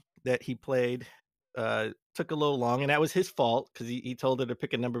game that he played took a little long, and that was his fault because he told her to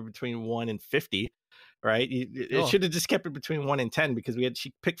pick a number between 1 and 50. Right? It should have just kept it between 1 and 10 because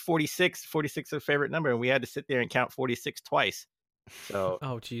she picked 46. 46 is her favorite number, and we had to sit there and count 46 twice. So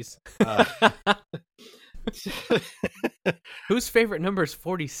oh jeez. Whose favorite number is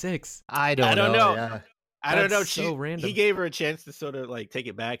 46? I don't know. Yeah. I don't know. So random. He gave her a chance to sort of like take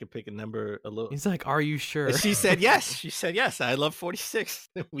it back and pick a number a little. He's like, "Are you sure?" And she said yes. She said yes. I love 46.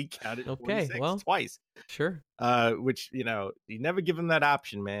 We counted 46 twice. Sure. Which you never give him that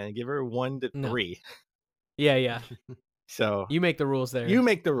option, man. Give her 1 to 3. Yeah. So you make the rules there. You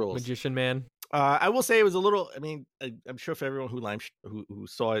make the rules, magician man. I will say it was a little. I mean, I'm sure for everyone who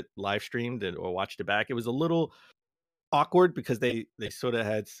saw it live streamed or watched it back, it was a little awkward because they sort of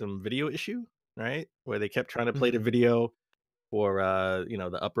had some video issue, right? Where they kept trying to play the video for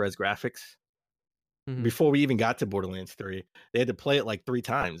the up-res graphics. Before we even got to Borderlands 3, they had to play it like 3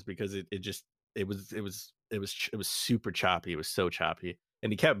 times because it was super choppy. It was so choppy,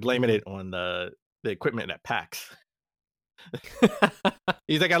 and he kept blaming it on the equipment at PAX.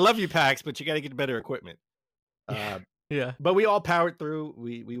 He's like, I love you, PAX, but you got to get better equipment. Yeah. But we all powered through.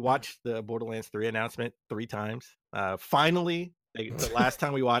 We watched the Borderlands 3 announcement 3 times. Finally, the last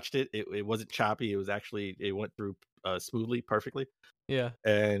time we watched it, it wasn't choppy. It went through smoothly, perfectly. Yeah.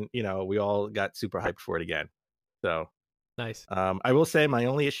 And, we all got super hyped for it again. So nice. I will say my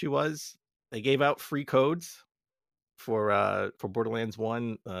only issue was they gave out free codes for Borderlands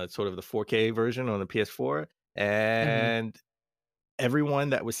 1, sort of the 4K version on the PS4. And everyone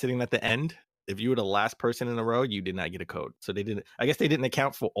that was sitting at the end, if you were the last person in a row, you did not get a code. So they didn't. I guess they didn't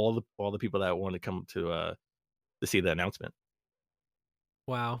account for all the people that wanted to come to see the announcement.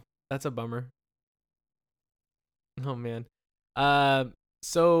 Wow, that's a bummer. Oh man.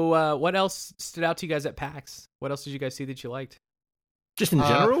 So what else stood out to you guys at PAX? What else did you guys see that you liked? Just in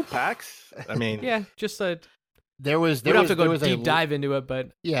general, PAX. I mean, yeah, just a. There was have to go deep dive into it, but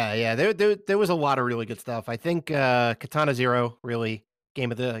yeah. There was a lot of really good stuff. I think Katana Zero really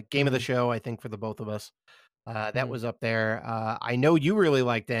game of the show. I think for the both of us, that was up there. I know you really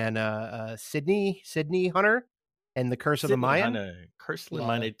liked Dan Sydney Hunter and the Curse of the Mayan. Curse of the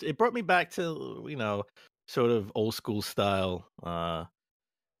Mayan. It brought me back to sort of old school style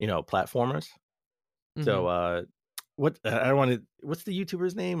platformers. So what's the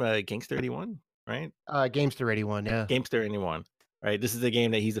YouTuber's name? Gangster81. Right? Gamester81, yeah. Gamester81. Right. This is a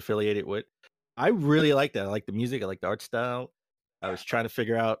game that he's affiliated with. I really like that. I like the music. I like the art style. I was trying to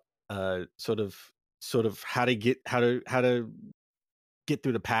figure out sort of how to get through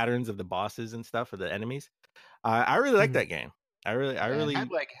the patterns of the bosses and stuff, of the enemies. I really like that game. I really had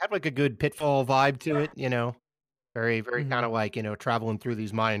like a good Pitfall vibe to it, very kind of like traveling through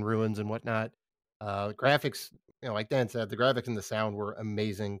these Mayan ruins and whatnot. Graphics, like Dan said, the graphics and the sound were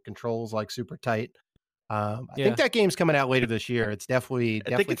amazing. Controls like super tight. I think that game's coming out later this year. It's definitely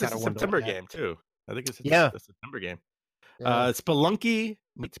I think it's a September game too. I think it's a September game. Spelunky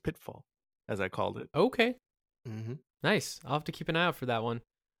meets Pitfall, as I called it. Okay. Nice. I'll have to keep an eye out for that one.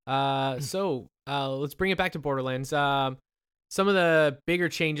 So let's bring it back to Borderlands. Some of the bigger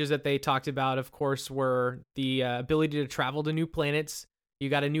changes that they talked about, of course, were the ability to travel to new planets. You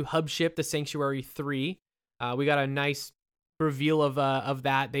got a new hub ship, the Sanctuary 3. We got a nice reveal of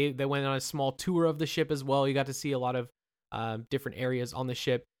that. They went on a small tour of the ship as well. You got to see a lot of different areas on the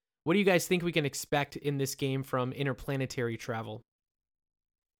ship. What do you guys think we can expect in this game from interplanetary travel?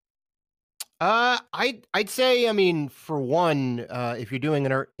 I'd say, I mean, for one, if you're doing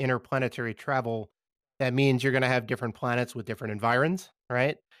interplanetary travel, that means you're going to have different planets with different environs,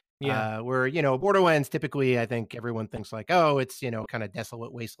 right? Yeah. Where, Borderlands, typically, I think everyone thinks like, oh, it's, kind of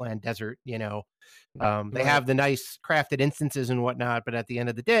desolate wasteland desert, They have the nice crafted instances and whatnot, but at the end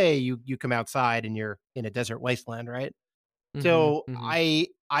of the day, you come outside and you're in a desert wasteland, right? So I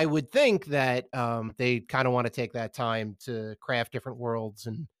would think that they kind of want to take that time to craft different worlds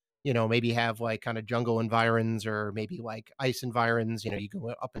and, maybe have like kind of jungle environs or maybe like ice environs, you go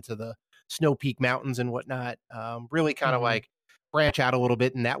up into the Snow Peak Mountains and whatnot. Really kind of like branch out a little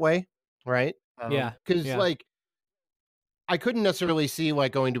bit in that way, right? Because like I couldn't necessarily see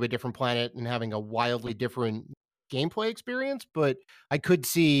like going to a different planet and having a wildly different gameplay experience, but I could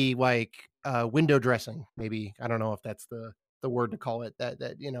see like window dressing, maybe. I don't know if that's the word to call it, that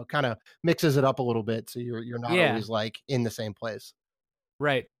kind of mixes it up a little bit so you're not always like in the same place.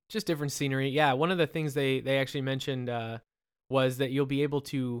 Right. Just different scenery. Yeah, one of the things they actually mentioned was that you'll be able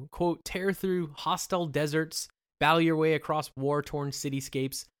to, quote, tear through hostile deserts, battle your way across war-torn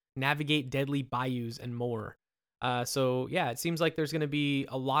cityscapes, navigate deadly bayous, and more. So, yeah, it seems like there's going to be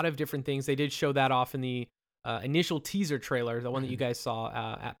a lot of different things. They did show that off in the initial teaser trailer, the one that you guys saw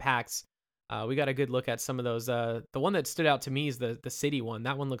at PAX. We got a good look at some of those. The one that stood out to me is the city one.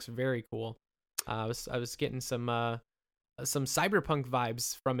 That one looks very cool. I was getting some cyberpunk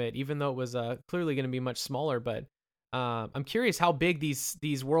vibes from it, even though it was clearly going to be much smaller. But I'm curious how big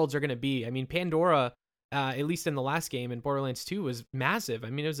these worlds are going to be. I mean, Pandora, at least in the last game in Borderlands 2, was massive. I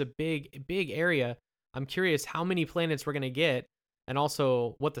mean, it was a big area. I'm curious how many planets we're going to get, and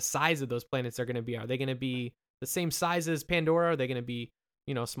also what the size of those planets are going to be. Are they going to be the same size as Pandora? Are they going to be,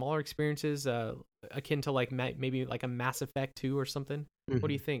 smaller experiences, akin to like maybe like a Mass Effect 2 or something? What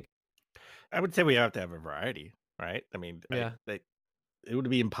do you think? I would say we have to have a variety. Right? I mean, it would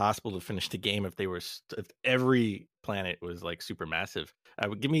be impossible to finish the game if every planet was like super massive.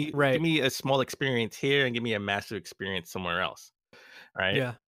 Give me a small experience here and give me a massive experience somewhere else. Right?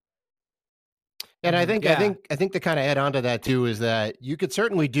 Yeah. And I think to kind of add on to that too is that you could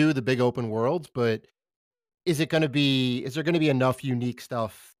certainly do the big open worlds, but is there going to be enough unique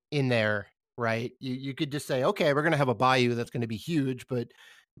stuff in there? Right? You could just say, okay, we're going to have a bayou that's going to be huge, but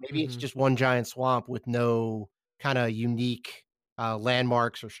maybe it's just one giant swamp with no kind of unique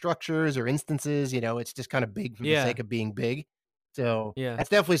landmarks or structures or instances. It's just kind of big for the sake of being big. So that's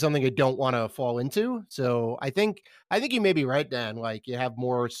definitely something I don't want to fall into. So I think you may be right, Dan. Like you have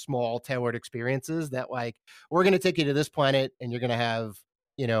more small tailored experiences that like we're going to take you to this planet and you're going to have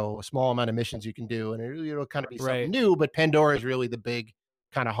a small amount of missions you can do, and it'll kind of be something new. But Pandora is really the big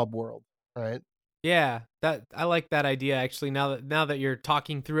kind of hub world, right? Yeah, that I like that idea actually. Now that you're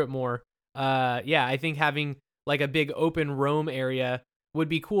talking through it more, I think having like a big open roam area would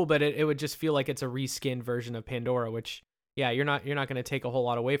be cool, but it would just feel like it's a reskinned version of Pandora, which you're not going to take a whole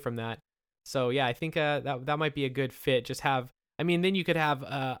lot away from that. So I think that might be a good fit. Just have, I mean, then you could have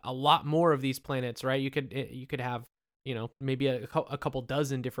a lot more of these planets, right? You could have maybe a couple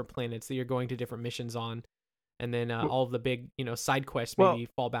dozen different planets that you're going to different missions on, and then all of the big side quests maybe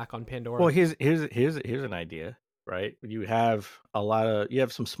fall back on Pandora. Well, here's an idea. Right, you have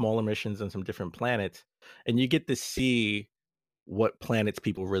some smaller missions and some different planets, and you get to see what planets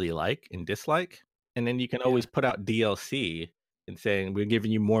people really like and dislike, and then you can always put out DLC and saying we're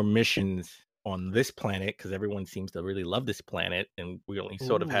giving you more missions on this planet because everyone seems to really love this planet, and we only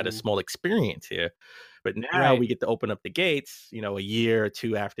sort of had a small experience here, but now we get to open up the gates, a year or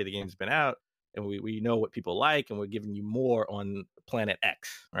two after the game's been out, and we know what people like, and we're giving you more on planet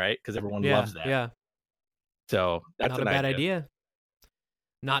X, right? Because everyone loves that. Yeah. So that's not a bad idea.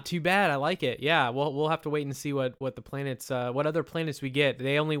 Not too bad. I like it. Yeah, we'll have to wait and see what the planets, what other planets we get.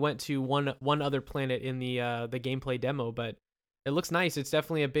 They only went to one other planet in the gameplay demo, but it looks nice. It's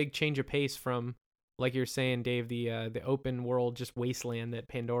definitely a big change of pace from like you're saying, Dave, the open world just wasteland that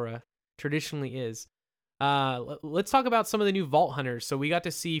Pandora traditionally is. Let's talk about some of the new Vault Hunters. So we got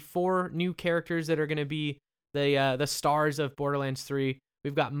to see 4 new characters that are going to be the stars of Borderlands 3.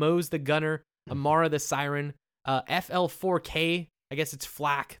 We've got Mose the Gunner, Amara the Siren, FL4K, I guess it's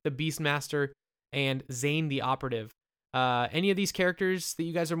Flak the Beastmaster, and Zane the Operative. Any of these characters that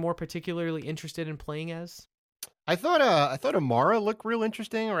you guys are more particularly interested in playing as? I thought Amara looked real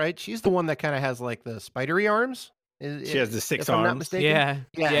interesting, right? She's the one that kind of has like the spidery arms. She has the 6 if I'm not arms. mistaken.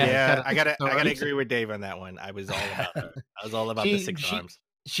 Yeah. I gotta agree with Dave on that one. I was all about the 6 arms.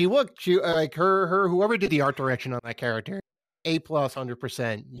 She like her whoever did the art direction on that character, A+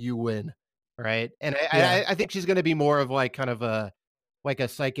 100%, you win, right? And I think she's going to be more of like kind of a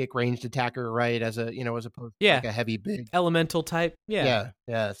psychic ranged attacker, right? As opposed to like a heavy big elemental type. Yeah.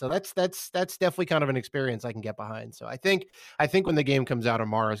 So that's definitely kind of an experience I can get behind. So I think when the game comes out,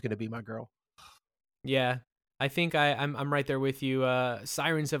 Amara is going to be my girl. Yeah. I think I'm right there with you.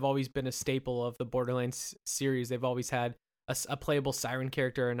 Sirens have always been a staple of the Borderlands series. They've always had a playable siren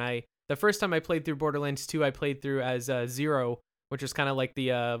character, and the first time I played through Borderlands 2, I played through as Zero, which is kind of like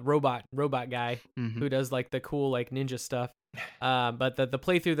the robot guy who does like the cool like ninja stuff. But the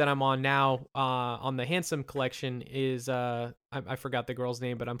playthrough that I'm on now on the Handsome collection is I forgot the girl's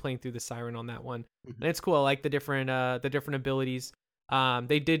name, but I'm playing through the siren on that one, and it's cool. I like the different abilities.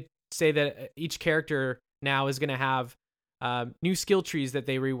 They did say that each character now is going to have new skill trees that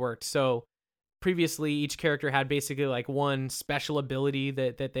they reworked. So previously each character had basically like one special ability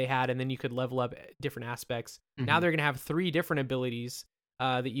that they had, and then you could level up different aspects. Now they're going to have 3 different abilities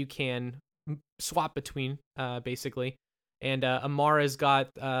that you can swap between basically. And Amara's got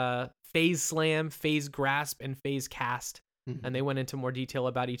Phase Slam, Phase Grasp, and Phase Cast. And they went into more detail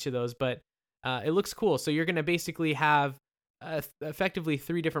about each of those, but it looks cool. So you're going to basically have effectively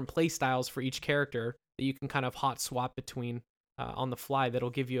 3 different play styles for each character that you can kind of hot swap between on the fly. That'll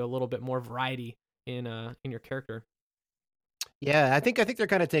give you a little bit more variety in your character. Yeah, I think they're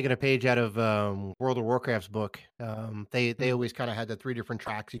kind of taking a page out of World of Warcraft's book. They always kind of had the 3 different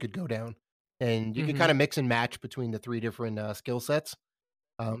tracks you could go down, and you could kind of mix and match between the 3 different skill sets.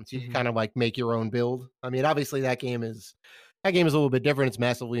 So you can kind of like make your own build. I mean, obviously that game is a little bit different. It's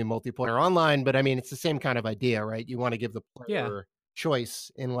massively multiplayer online, but I mean, it's the same kind of idea, right? You want to give the player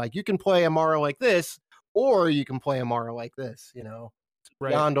choice, and like you can play Amara like this, or you can play Amara like this.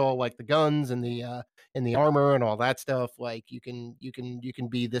 Beyond all like the guns and the armor and all that stuff, like you can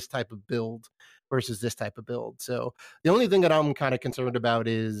be this type of build versus this type of build. So the only thing that I'm kind of concerned about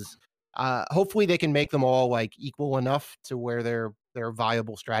is hopefully they can make them all like equal enough to where they're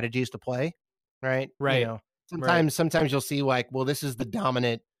viable strategies to play, right? Sometimes you'll see like, well, this is the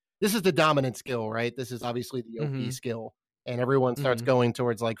dominant skill, right? This is obviously the OP skill, and everyone starts going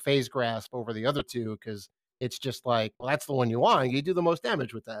towards like Phase Grasp over the other 2 because it's just like, well, that's the one you want. You do the most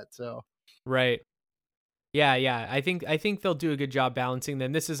damage with that. So right. Yeah. I think they'll do a good job balancing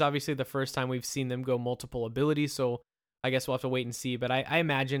them. This is obviously the first time we've seen them go multiple abilities, so I guess we'll have to wait and see. But I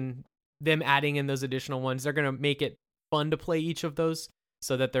imagine them adding in those additional ones, they're going to make it fun to play each of those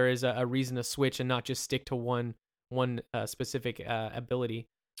so that there is a reason to switch and not just stick to one specific ability.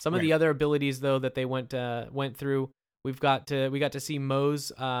 Some of the other abilities though that they went through, we got to see Mose,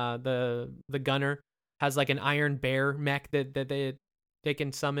 the gunner, has like an Iron Bear mech that they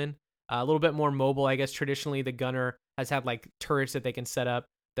can summon. A little bit more mobile, I guess. Traditionally, the gunner has had like turrets that they can set up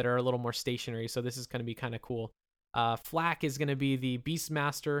that are a little more stationary. So this is going to be kind of cool. Flak is going to be the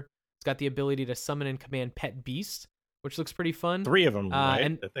Beastmaster. It's got the ability to summon and command pet beasts, which looks pretty fun. 3 of them, right?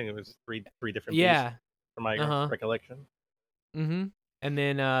 And I think it was three different beasts from my recollection. And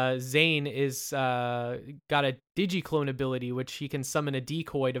then Zane is got a Digiclone ability, which he can summon a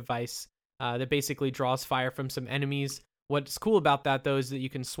decoy device that basically draws fire from some enemies. What's cool about that, though, is that you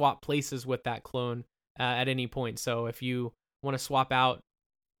can swap places with that clone at any point. So if you want to swap out,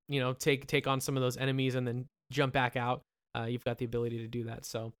 take on some of those enemies and then jump back out, you've got the ability to do that.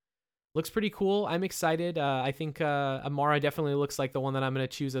 So looks pretty cool. I'm excited. I think Amara definitely looks like the one that I'm going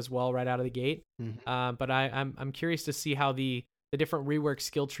to choose as well right out of the gate. But I'm curious to see how the different rework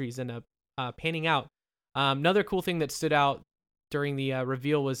skill trees end up panning out. Another cool thing that stood out during the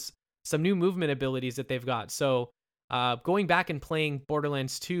reveal was some new movement abilities that they've got. So going back and playing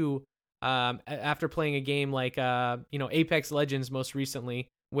Borderlands 2, after playing a game like Apex Legends most recently,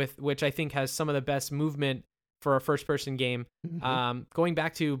 which I think has some of the best movement for a first-person game, going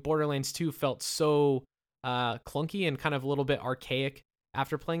back to Borderlands 2 felt so clunky and kind of a little bit archaic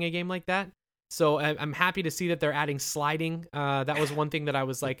after playing a game like that. So I'm happy to see that they're adding sliding. That was one thing that I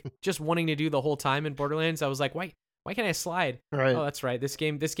was like just wanting to do the whole time in Borderlands. I was like, why can't I slide? Right. Oh, that's right. This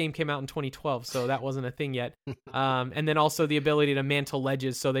game came out in 2012, so that wasn't a thing yet. And then also the ability to mantle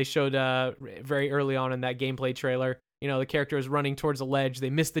ledges. So they showed very early on in that gameplay trailer, the character is running towards a ledge. They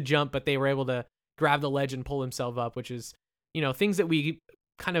missed the jump, but they were able to grab the ledge and pull himself up, which is, things that we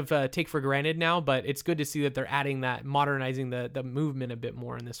kind of take for granted now, but it's good to see that they're adding that, modernizing the movement a bit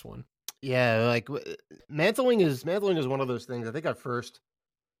more in this one. Yeah, like mantling is one of those things. I think I first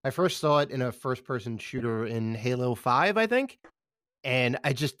saw it in a first person shooter in Halo 5, I think. And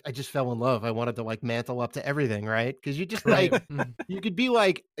I just fell in love. I wanted to like mantle up to everything, right? Because you just like you could be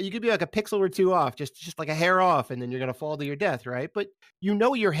like a pixel or two off, just like a hair off, and then you're gonna fall to your death, right? But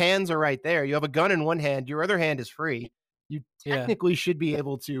your hands are right there. You have a gun in one hand, your other hand is free. You technically should be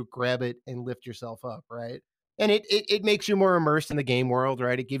able to grab it and lift yourself up, right? And it makes you more immersed in the game world,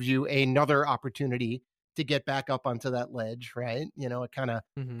 right? It gives you another opportunity to get back up onto that ledge, right? It kind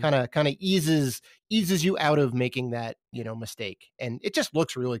of eases you out of making that mistake, and it just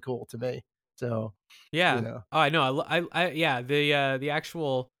looks really cool to me. So Oh, I know. The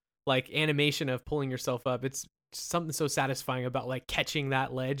actual like animation of pulling yourself up, it's something so satisfying about like catching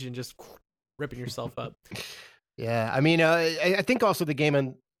that ledge and just ripping yourself up. Yeah, I mean, I think also the game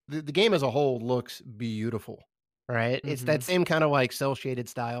as a whole looks beautiful. Right, it's that same kind of like cell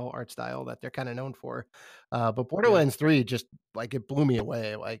shaded art style that they're kind of known for. But Borderlands 3 just like it blew me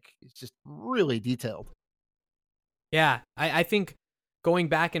away. Like it's just really detailed. Yeah, I think going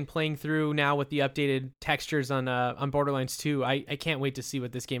back and playing through now with the updated textures on Borderlands 2, I can't wait to see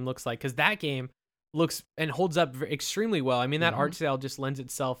what this game looks like, because that game looks and holds up extremely well. I mean, that art style just lends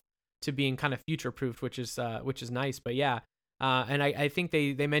itself to being kind of future proofed, which is nice. But yeah, and I think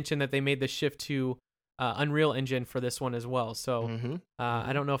they mentioned that they made the shift to Unreal Engine for this one as well. So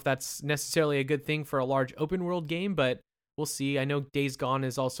I don't know if that's necessarily a good thing for a large open world game, but we'll see. I know Days Gone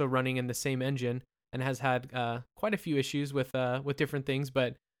is also running in the same engine and has had quite a few issues with different things,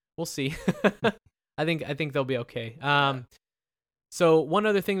 but we'll see. I think they'll be okay. So one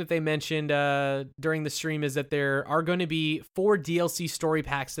other thing that they mentioned during the stream is that there are going to be 4 DLC story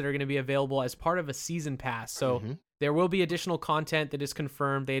packs that are going to be available as part of a season pass. So there will be additional content that is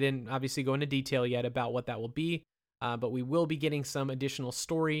confirmed. They didn't obviously go into detail yet about what that will be, but we will be getting some additional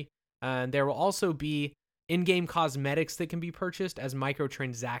story. And there will also be in-game cosmetics that can be purchased as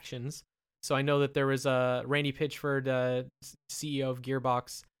microtransactions. So I know that there was Randy Pitchford, CEO of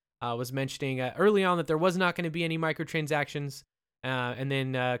Gearbox, was mentioning early on that there was not going to be any microtransactions, and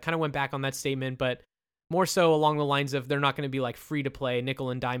then kind of went back on that statement, but more so along the lines of they're not going to be like free to play nickel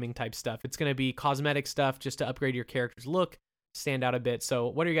and diming type stuff. It's going to be cosmetic stuff just to upgrade your character's look, stand out a bit. So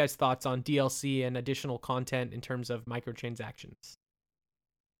what are your guys' thoughts on DLC and additional content in terms of microtransactions?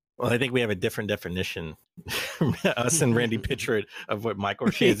 Well, I think we have a different definition, us and Randy Pitchford, of what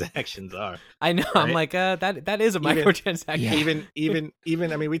microtransactions are. I know. Right? I'm like, that is a microtransaction.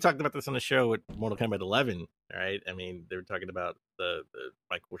 Even I mean, we talked about this on the show with Mortal Kombat 11, right? I mean, they were talking about the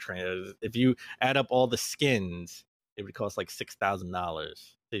microtransactions. If you add up all the skins, it would cost like $6,000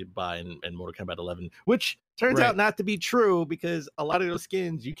 to buy in Mortal Kombat 11, which turns out not to be true, because a lot of those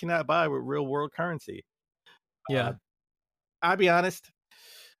skins you cannot buy with real world currency. Yeah. I'll be honest.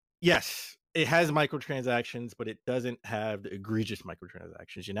 Yes, it has microtransactions, but it doesn't have the egregious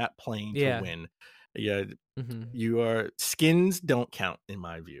microtransactions. You're not playing to win. Yeah, skins don't count in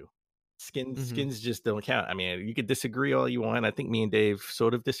my view. Skins just don't count. I mean, you could disagree all you want. I think me and Dave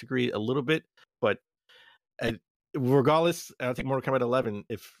sort of disagree a little bit, but regardless, I think Mortal Kombat 11,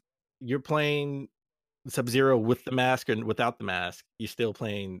 if you're playing Sub-Zero with the mask and without the mask, you're still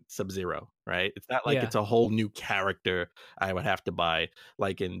playing Sub-Zero, right? It's not like it's a whole new character I would have to buy,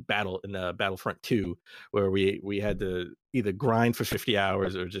 like in Battlefront 2, where we had to either grind for 50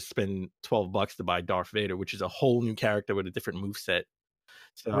 hours or just spend $12 to buy Darth Vader, which is a whole new character with a different moveset.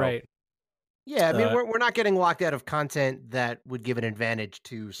 So, right. Yeah, I mean, we're not getting locked out of content that would give an advantage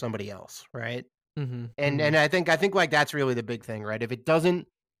to somebody else, right? And I think like that's really the big thing, right? If it doesn't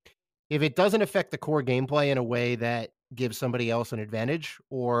affect the core gameplay in a way that gives somebody else an advantage,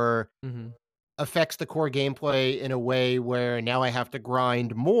 or affects the core gameplay in a way where now I have to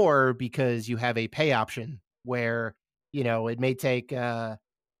grind more because you have a pay option where, it may take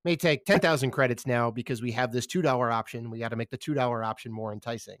 10,000 credits now because we have this $2 option. We got to make the $2 option more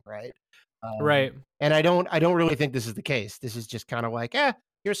enticing, right? Right. And I don't really think this is the case. This is just kind of like,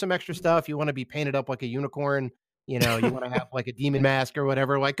 here's some extra stuff. You want to be painted up like a unicorn. You want to have like a demon mask or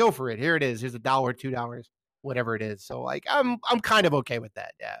whatever, like go for it. Here it is. Here's $1, $2, whatever it is. So like, I'm kind of okay with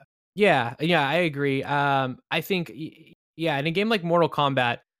that. Yeah. I agree. I think, in a game like Mortal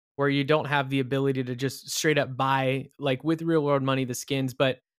Kombat, where you don't have the ability to just straight up buy, like with real world money, the skins,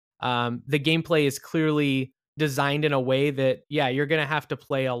 but the gameplay is clearly designed in a way that, yeah, you're going to have to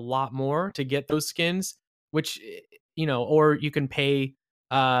play a lot more to get those skins, which, or you can pay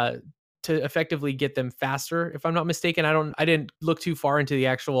to effectively get them faster. If I'm not mistaken, I didn't look too far into the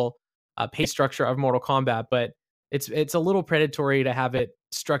actual pay structure of Mortal Kombat, but it's a little predatory to have it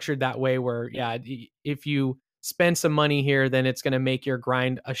structured that way where, yeah, if you spend some money here, then it's going to make your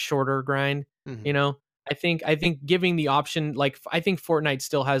grind a shorter grind. Mhm. I think giving the option, like, I think Fortnite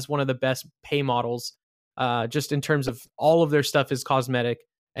still has one of the best pay models, just in terms of all of their stuff is cosmetic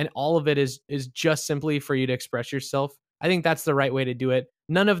and all of it is just simply for you to express yourself. I think that's the right way to do it.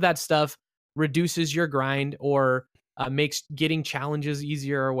 None of that stuff reduces your grind or makes getting challenges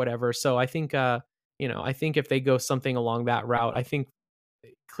easier or whatever. So I think, I think if they go something along that route, I think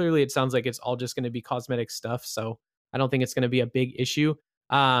clearly it sounds like it's all just going to be cosmetic stuff. So I don't think it's going to be a big issue.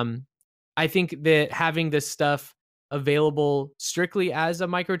 I think that having this stuff available strictly as a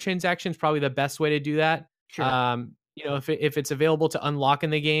microtransaction is probably the best way to do that. Sure. If it's available to unlock in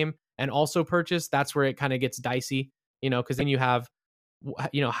the game and also purchase, that's where it kind of gets dicey, because then you have,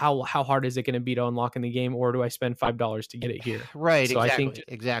 how hard is it going to be to unlock in the game, or do I spend $5 to get it here? Right. So Exactly. I think,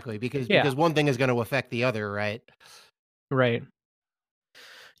 Exactly. Because yeah, because one thing is going to affect the other, right? right.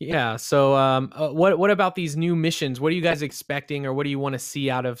 Yeah. So, what about these new missions? What are you guys expecting, or what do you want to see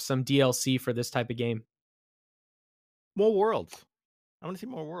out of some DLC for this type of game? More worlds. I want to see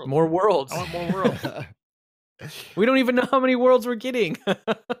more worlds. More worlds. I want more worlds. We don't even know how many worlds we're getting.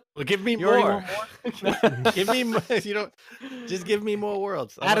 Well, give me You already more. want more? Give me more. Just give me more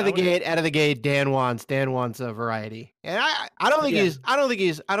worlds. Out of the gate, Dan wants a variety, and I don't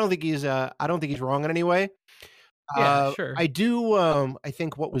think he's wrong in any way. Yeah, sure. I do. I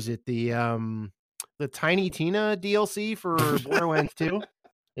think, what was it, the Tiny Tina DLC for Borderlands 2?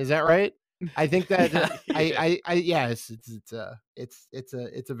 Is that right? I think that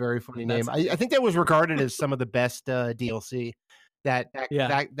it's a very funny name. I think that was regarded as some of the best DLC. That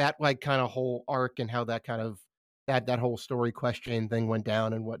like kind of whole arc and how that kind of that whole story question thing went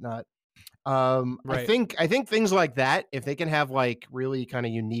down and whatnot. Right. I think things like that, if they can have like really kind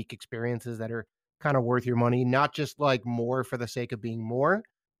of unique experiences that are kind of worth your money, not just like more for the sake of being more,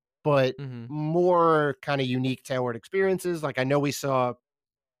 but more kind of unique tailored experiences. Like, I know we saw,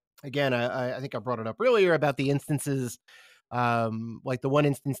 again, I think I brought it up earlier about the instances, like the one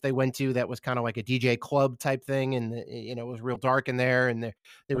instance they went to that was kind of like a DJ club type thing, and it was real dark in there, and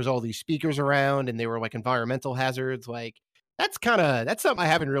there was all these speakers around, and they were like environmental hazards. Like, that's something I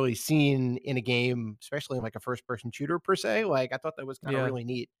haven't really seen in a game, especially in like a first person shooter per se. Like, I thought that was kind of really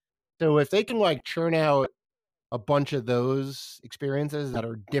neat. So if they can like churn out a bunch of those experiences that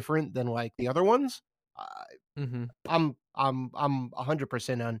are different than like the other ones, I'm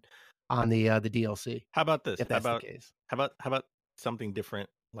 100% on the DLC. How about this? If that's the case. How about something different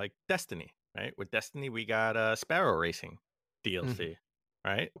like Destiny? Right? With Destiny, we got Sparrow Racing DLC.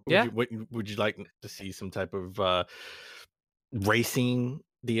 Right? Would you like to see some type of racing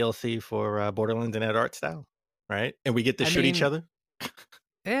DLC for Borderlands in that art style? Right? And we get to shoot each other.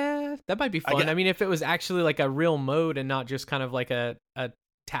 Yeah, that might be fun. I mean, if it was actually like a real mode and not just kind of like a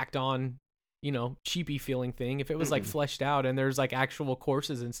tacked on, cheapy feeling thing. If it was like fleshed out and there's like actual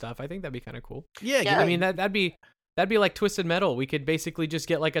courses and stuff, I think that'd be kind of cool. Yeah. I mean, that'd be like Twisted Metal. We could basically just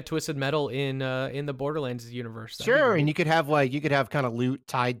get like a Twisted Metal in the Borderlands universe. Sure, and you could have kind of loot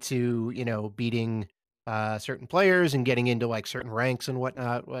tied to beating certain players and getting into like certain ranks and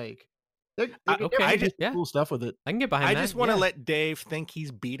whatnot. Like, I just cool stuff with it. I can get behind that. I just want to let Dave think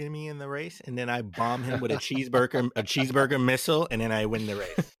he's beating me in the race, and then I bomb him with a cheeseburger missile, and then I win the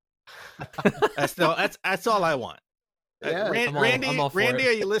race. That's all I want. Yeah, Randy,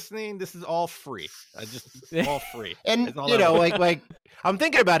 are you listening? This is all free. All free. And like I'm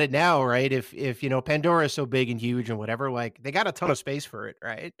thinking about it now, right? If Pandora is so big and huge and whatever, like they got a ton of space for it,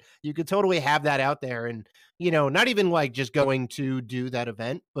 right? You could totally have that out there, and not even like just going to do that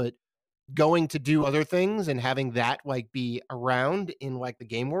event, but going to do other things and having that like be around in like the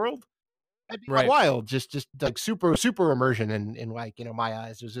game world. That'd be wild. Just like super immersion in like, my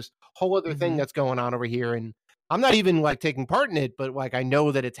eyes. There's this whole other thing that's going on over here, and I'm not even like taking part in it, but like I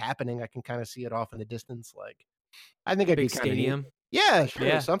know that it's happening. I can kind of see it off in the distance. Like, I think it'd be stadium. Yeah,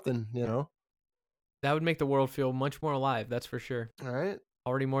 sure, something, That would make the world feel much more alive, that's for sure. All right.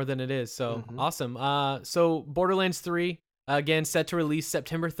 Already more than it is. So awesome. So Borderlands 3, again, set to release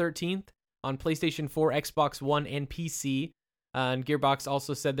September 13th on PlayStation 4, Xbox One, and PC. And Gearbox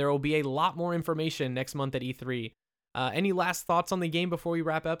also said there will be a lot more information next month at E3. Any last thoughts on the game before we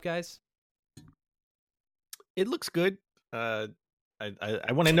wrap up, guys? It looks good. I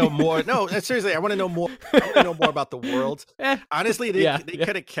want to know more. No, seriously, I want to know more. I want to know more about the world. Honestly, they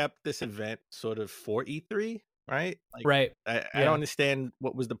could have kept this event sort of for E3, right? Like, Right. I Yeah. don't understand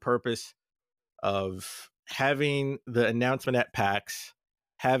what was the purpose of having the announcement at PAX,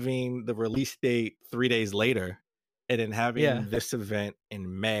 having the release date 3 days later, and then having Yeah. this event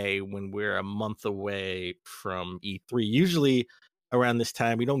in May when we're a month away from E3. Usually around this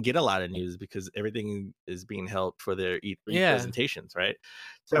time, we don't get a lot of news because everything is being held for their E3 Yeah. presentations, right?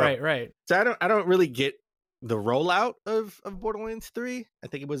 So, Right. So I don't really get the rollout of Borderlands 3. I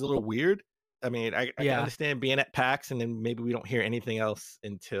think it was a little weird. I mean, I can understand being at PAX and then maybe we don't hear anything else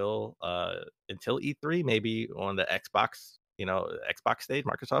until E3, maybe on the Xbox, Xbox stage,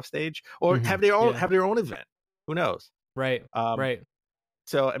 Microsoft stage, or have their own event. Who knows? Right. Right.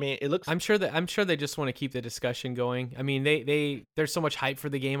 So I mean, it looks. I'm sure they just want to keep the discussion going. I mean, there's so much hype for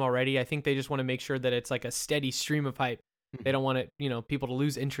the game already. I think they just want to make sure that it's like a steady stream of hype. They don't want it, people to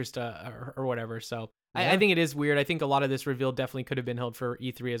lose interest or whatever. So I think it is weird. I think a lot of this reveal definitely could have been held for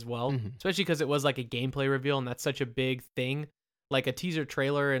E3 as well, especially because it was like a gameplay reveal, and that's such a big thing. Like a teaser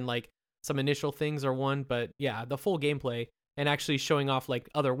trailer and like some initial things are one, but yeah, the full gameplay and actually showing off like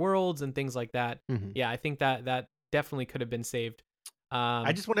other worlds and things like that. Yeah, I think that definitely could have been saved.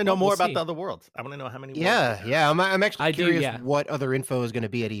 I just want to know more about the other worlds. I want to know how many. I'm actually curious what other info is going to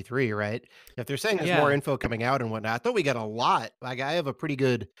be at E3. Right? If they're saying there's more info coming out and whatnot, I thought we got a lot. Like I have a pretty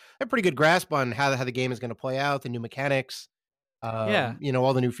good grasp on how the game is going to play out, the new mechanics. All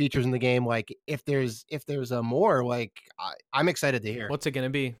the new features in the game. Like if there's a more, like I'm excited to hear. What's it going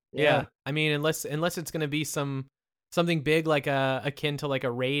to be? Yeah. I mean, unless it's going to be something big like akin to like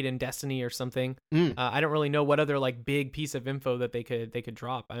a raid in Destiny or something. I don't really know what other like big piece of info that they could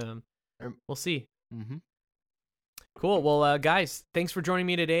drop. We'll see. Cool. Well, guys, thanks for joining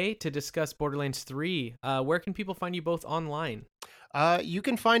me today to discuss Borderlands 3. Where can people find you both online? You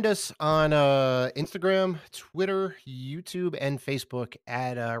can find us on Instagram, Twitter, YouTube, and Facebook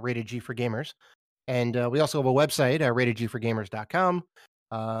at Rated G for Gamers. And we also have a website, ratedgforgamers.com.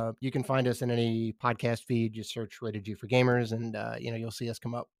 You can find us in any podcast feed. Just search Rated G for Gamers, and you'll see us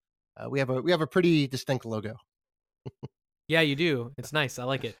come up. We have a pretty distinct logo. Yeah, you do. It's nice. I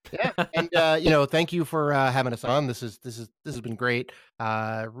like it. Yeah, and thank you for having us on. This has been great.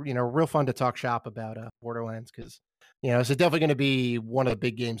 Real fun to talk shop about Borderlands because this is definitely going to be one of the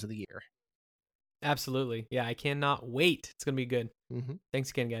big games of the year. Absolutely. Yeah, I cannot wait. It's going to be good.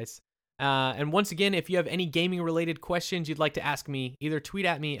 Thanks again, guys. And once again, if you have any gaming-related questions you'd like to ask me, either tweet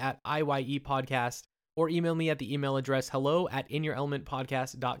at me at IYEPodcast or email me at the email address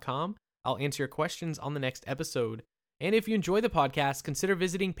hello@inyourelementpodcast.com. I'll answer your questions on the next episode. And if you enjoy the podcast, consider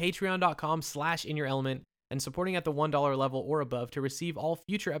visiting patreon.com/inyourelement and supporting at the $1 level or above to receive all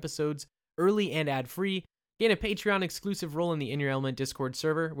future episodes early and ad-free. Gain a Patreon-exclusive role in the In Your Element Discord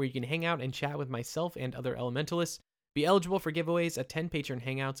server where you can hang out and chat with myself and other elementalists. Be eligible for giveaways, attend Patreon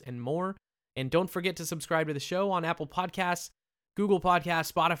hangouts, and more. And don't forget to subscribe to the show on Apple Podcasts, Google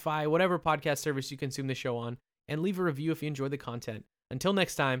Podcasts, Spotify, whatever podcast service you consume the show on, and leave a review if you enjoy the content. Until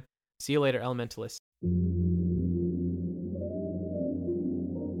next time, see you later, Elementalists.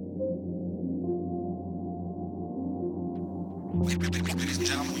 Ladies and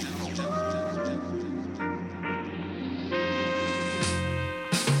gentlemen.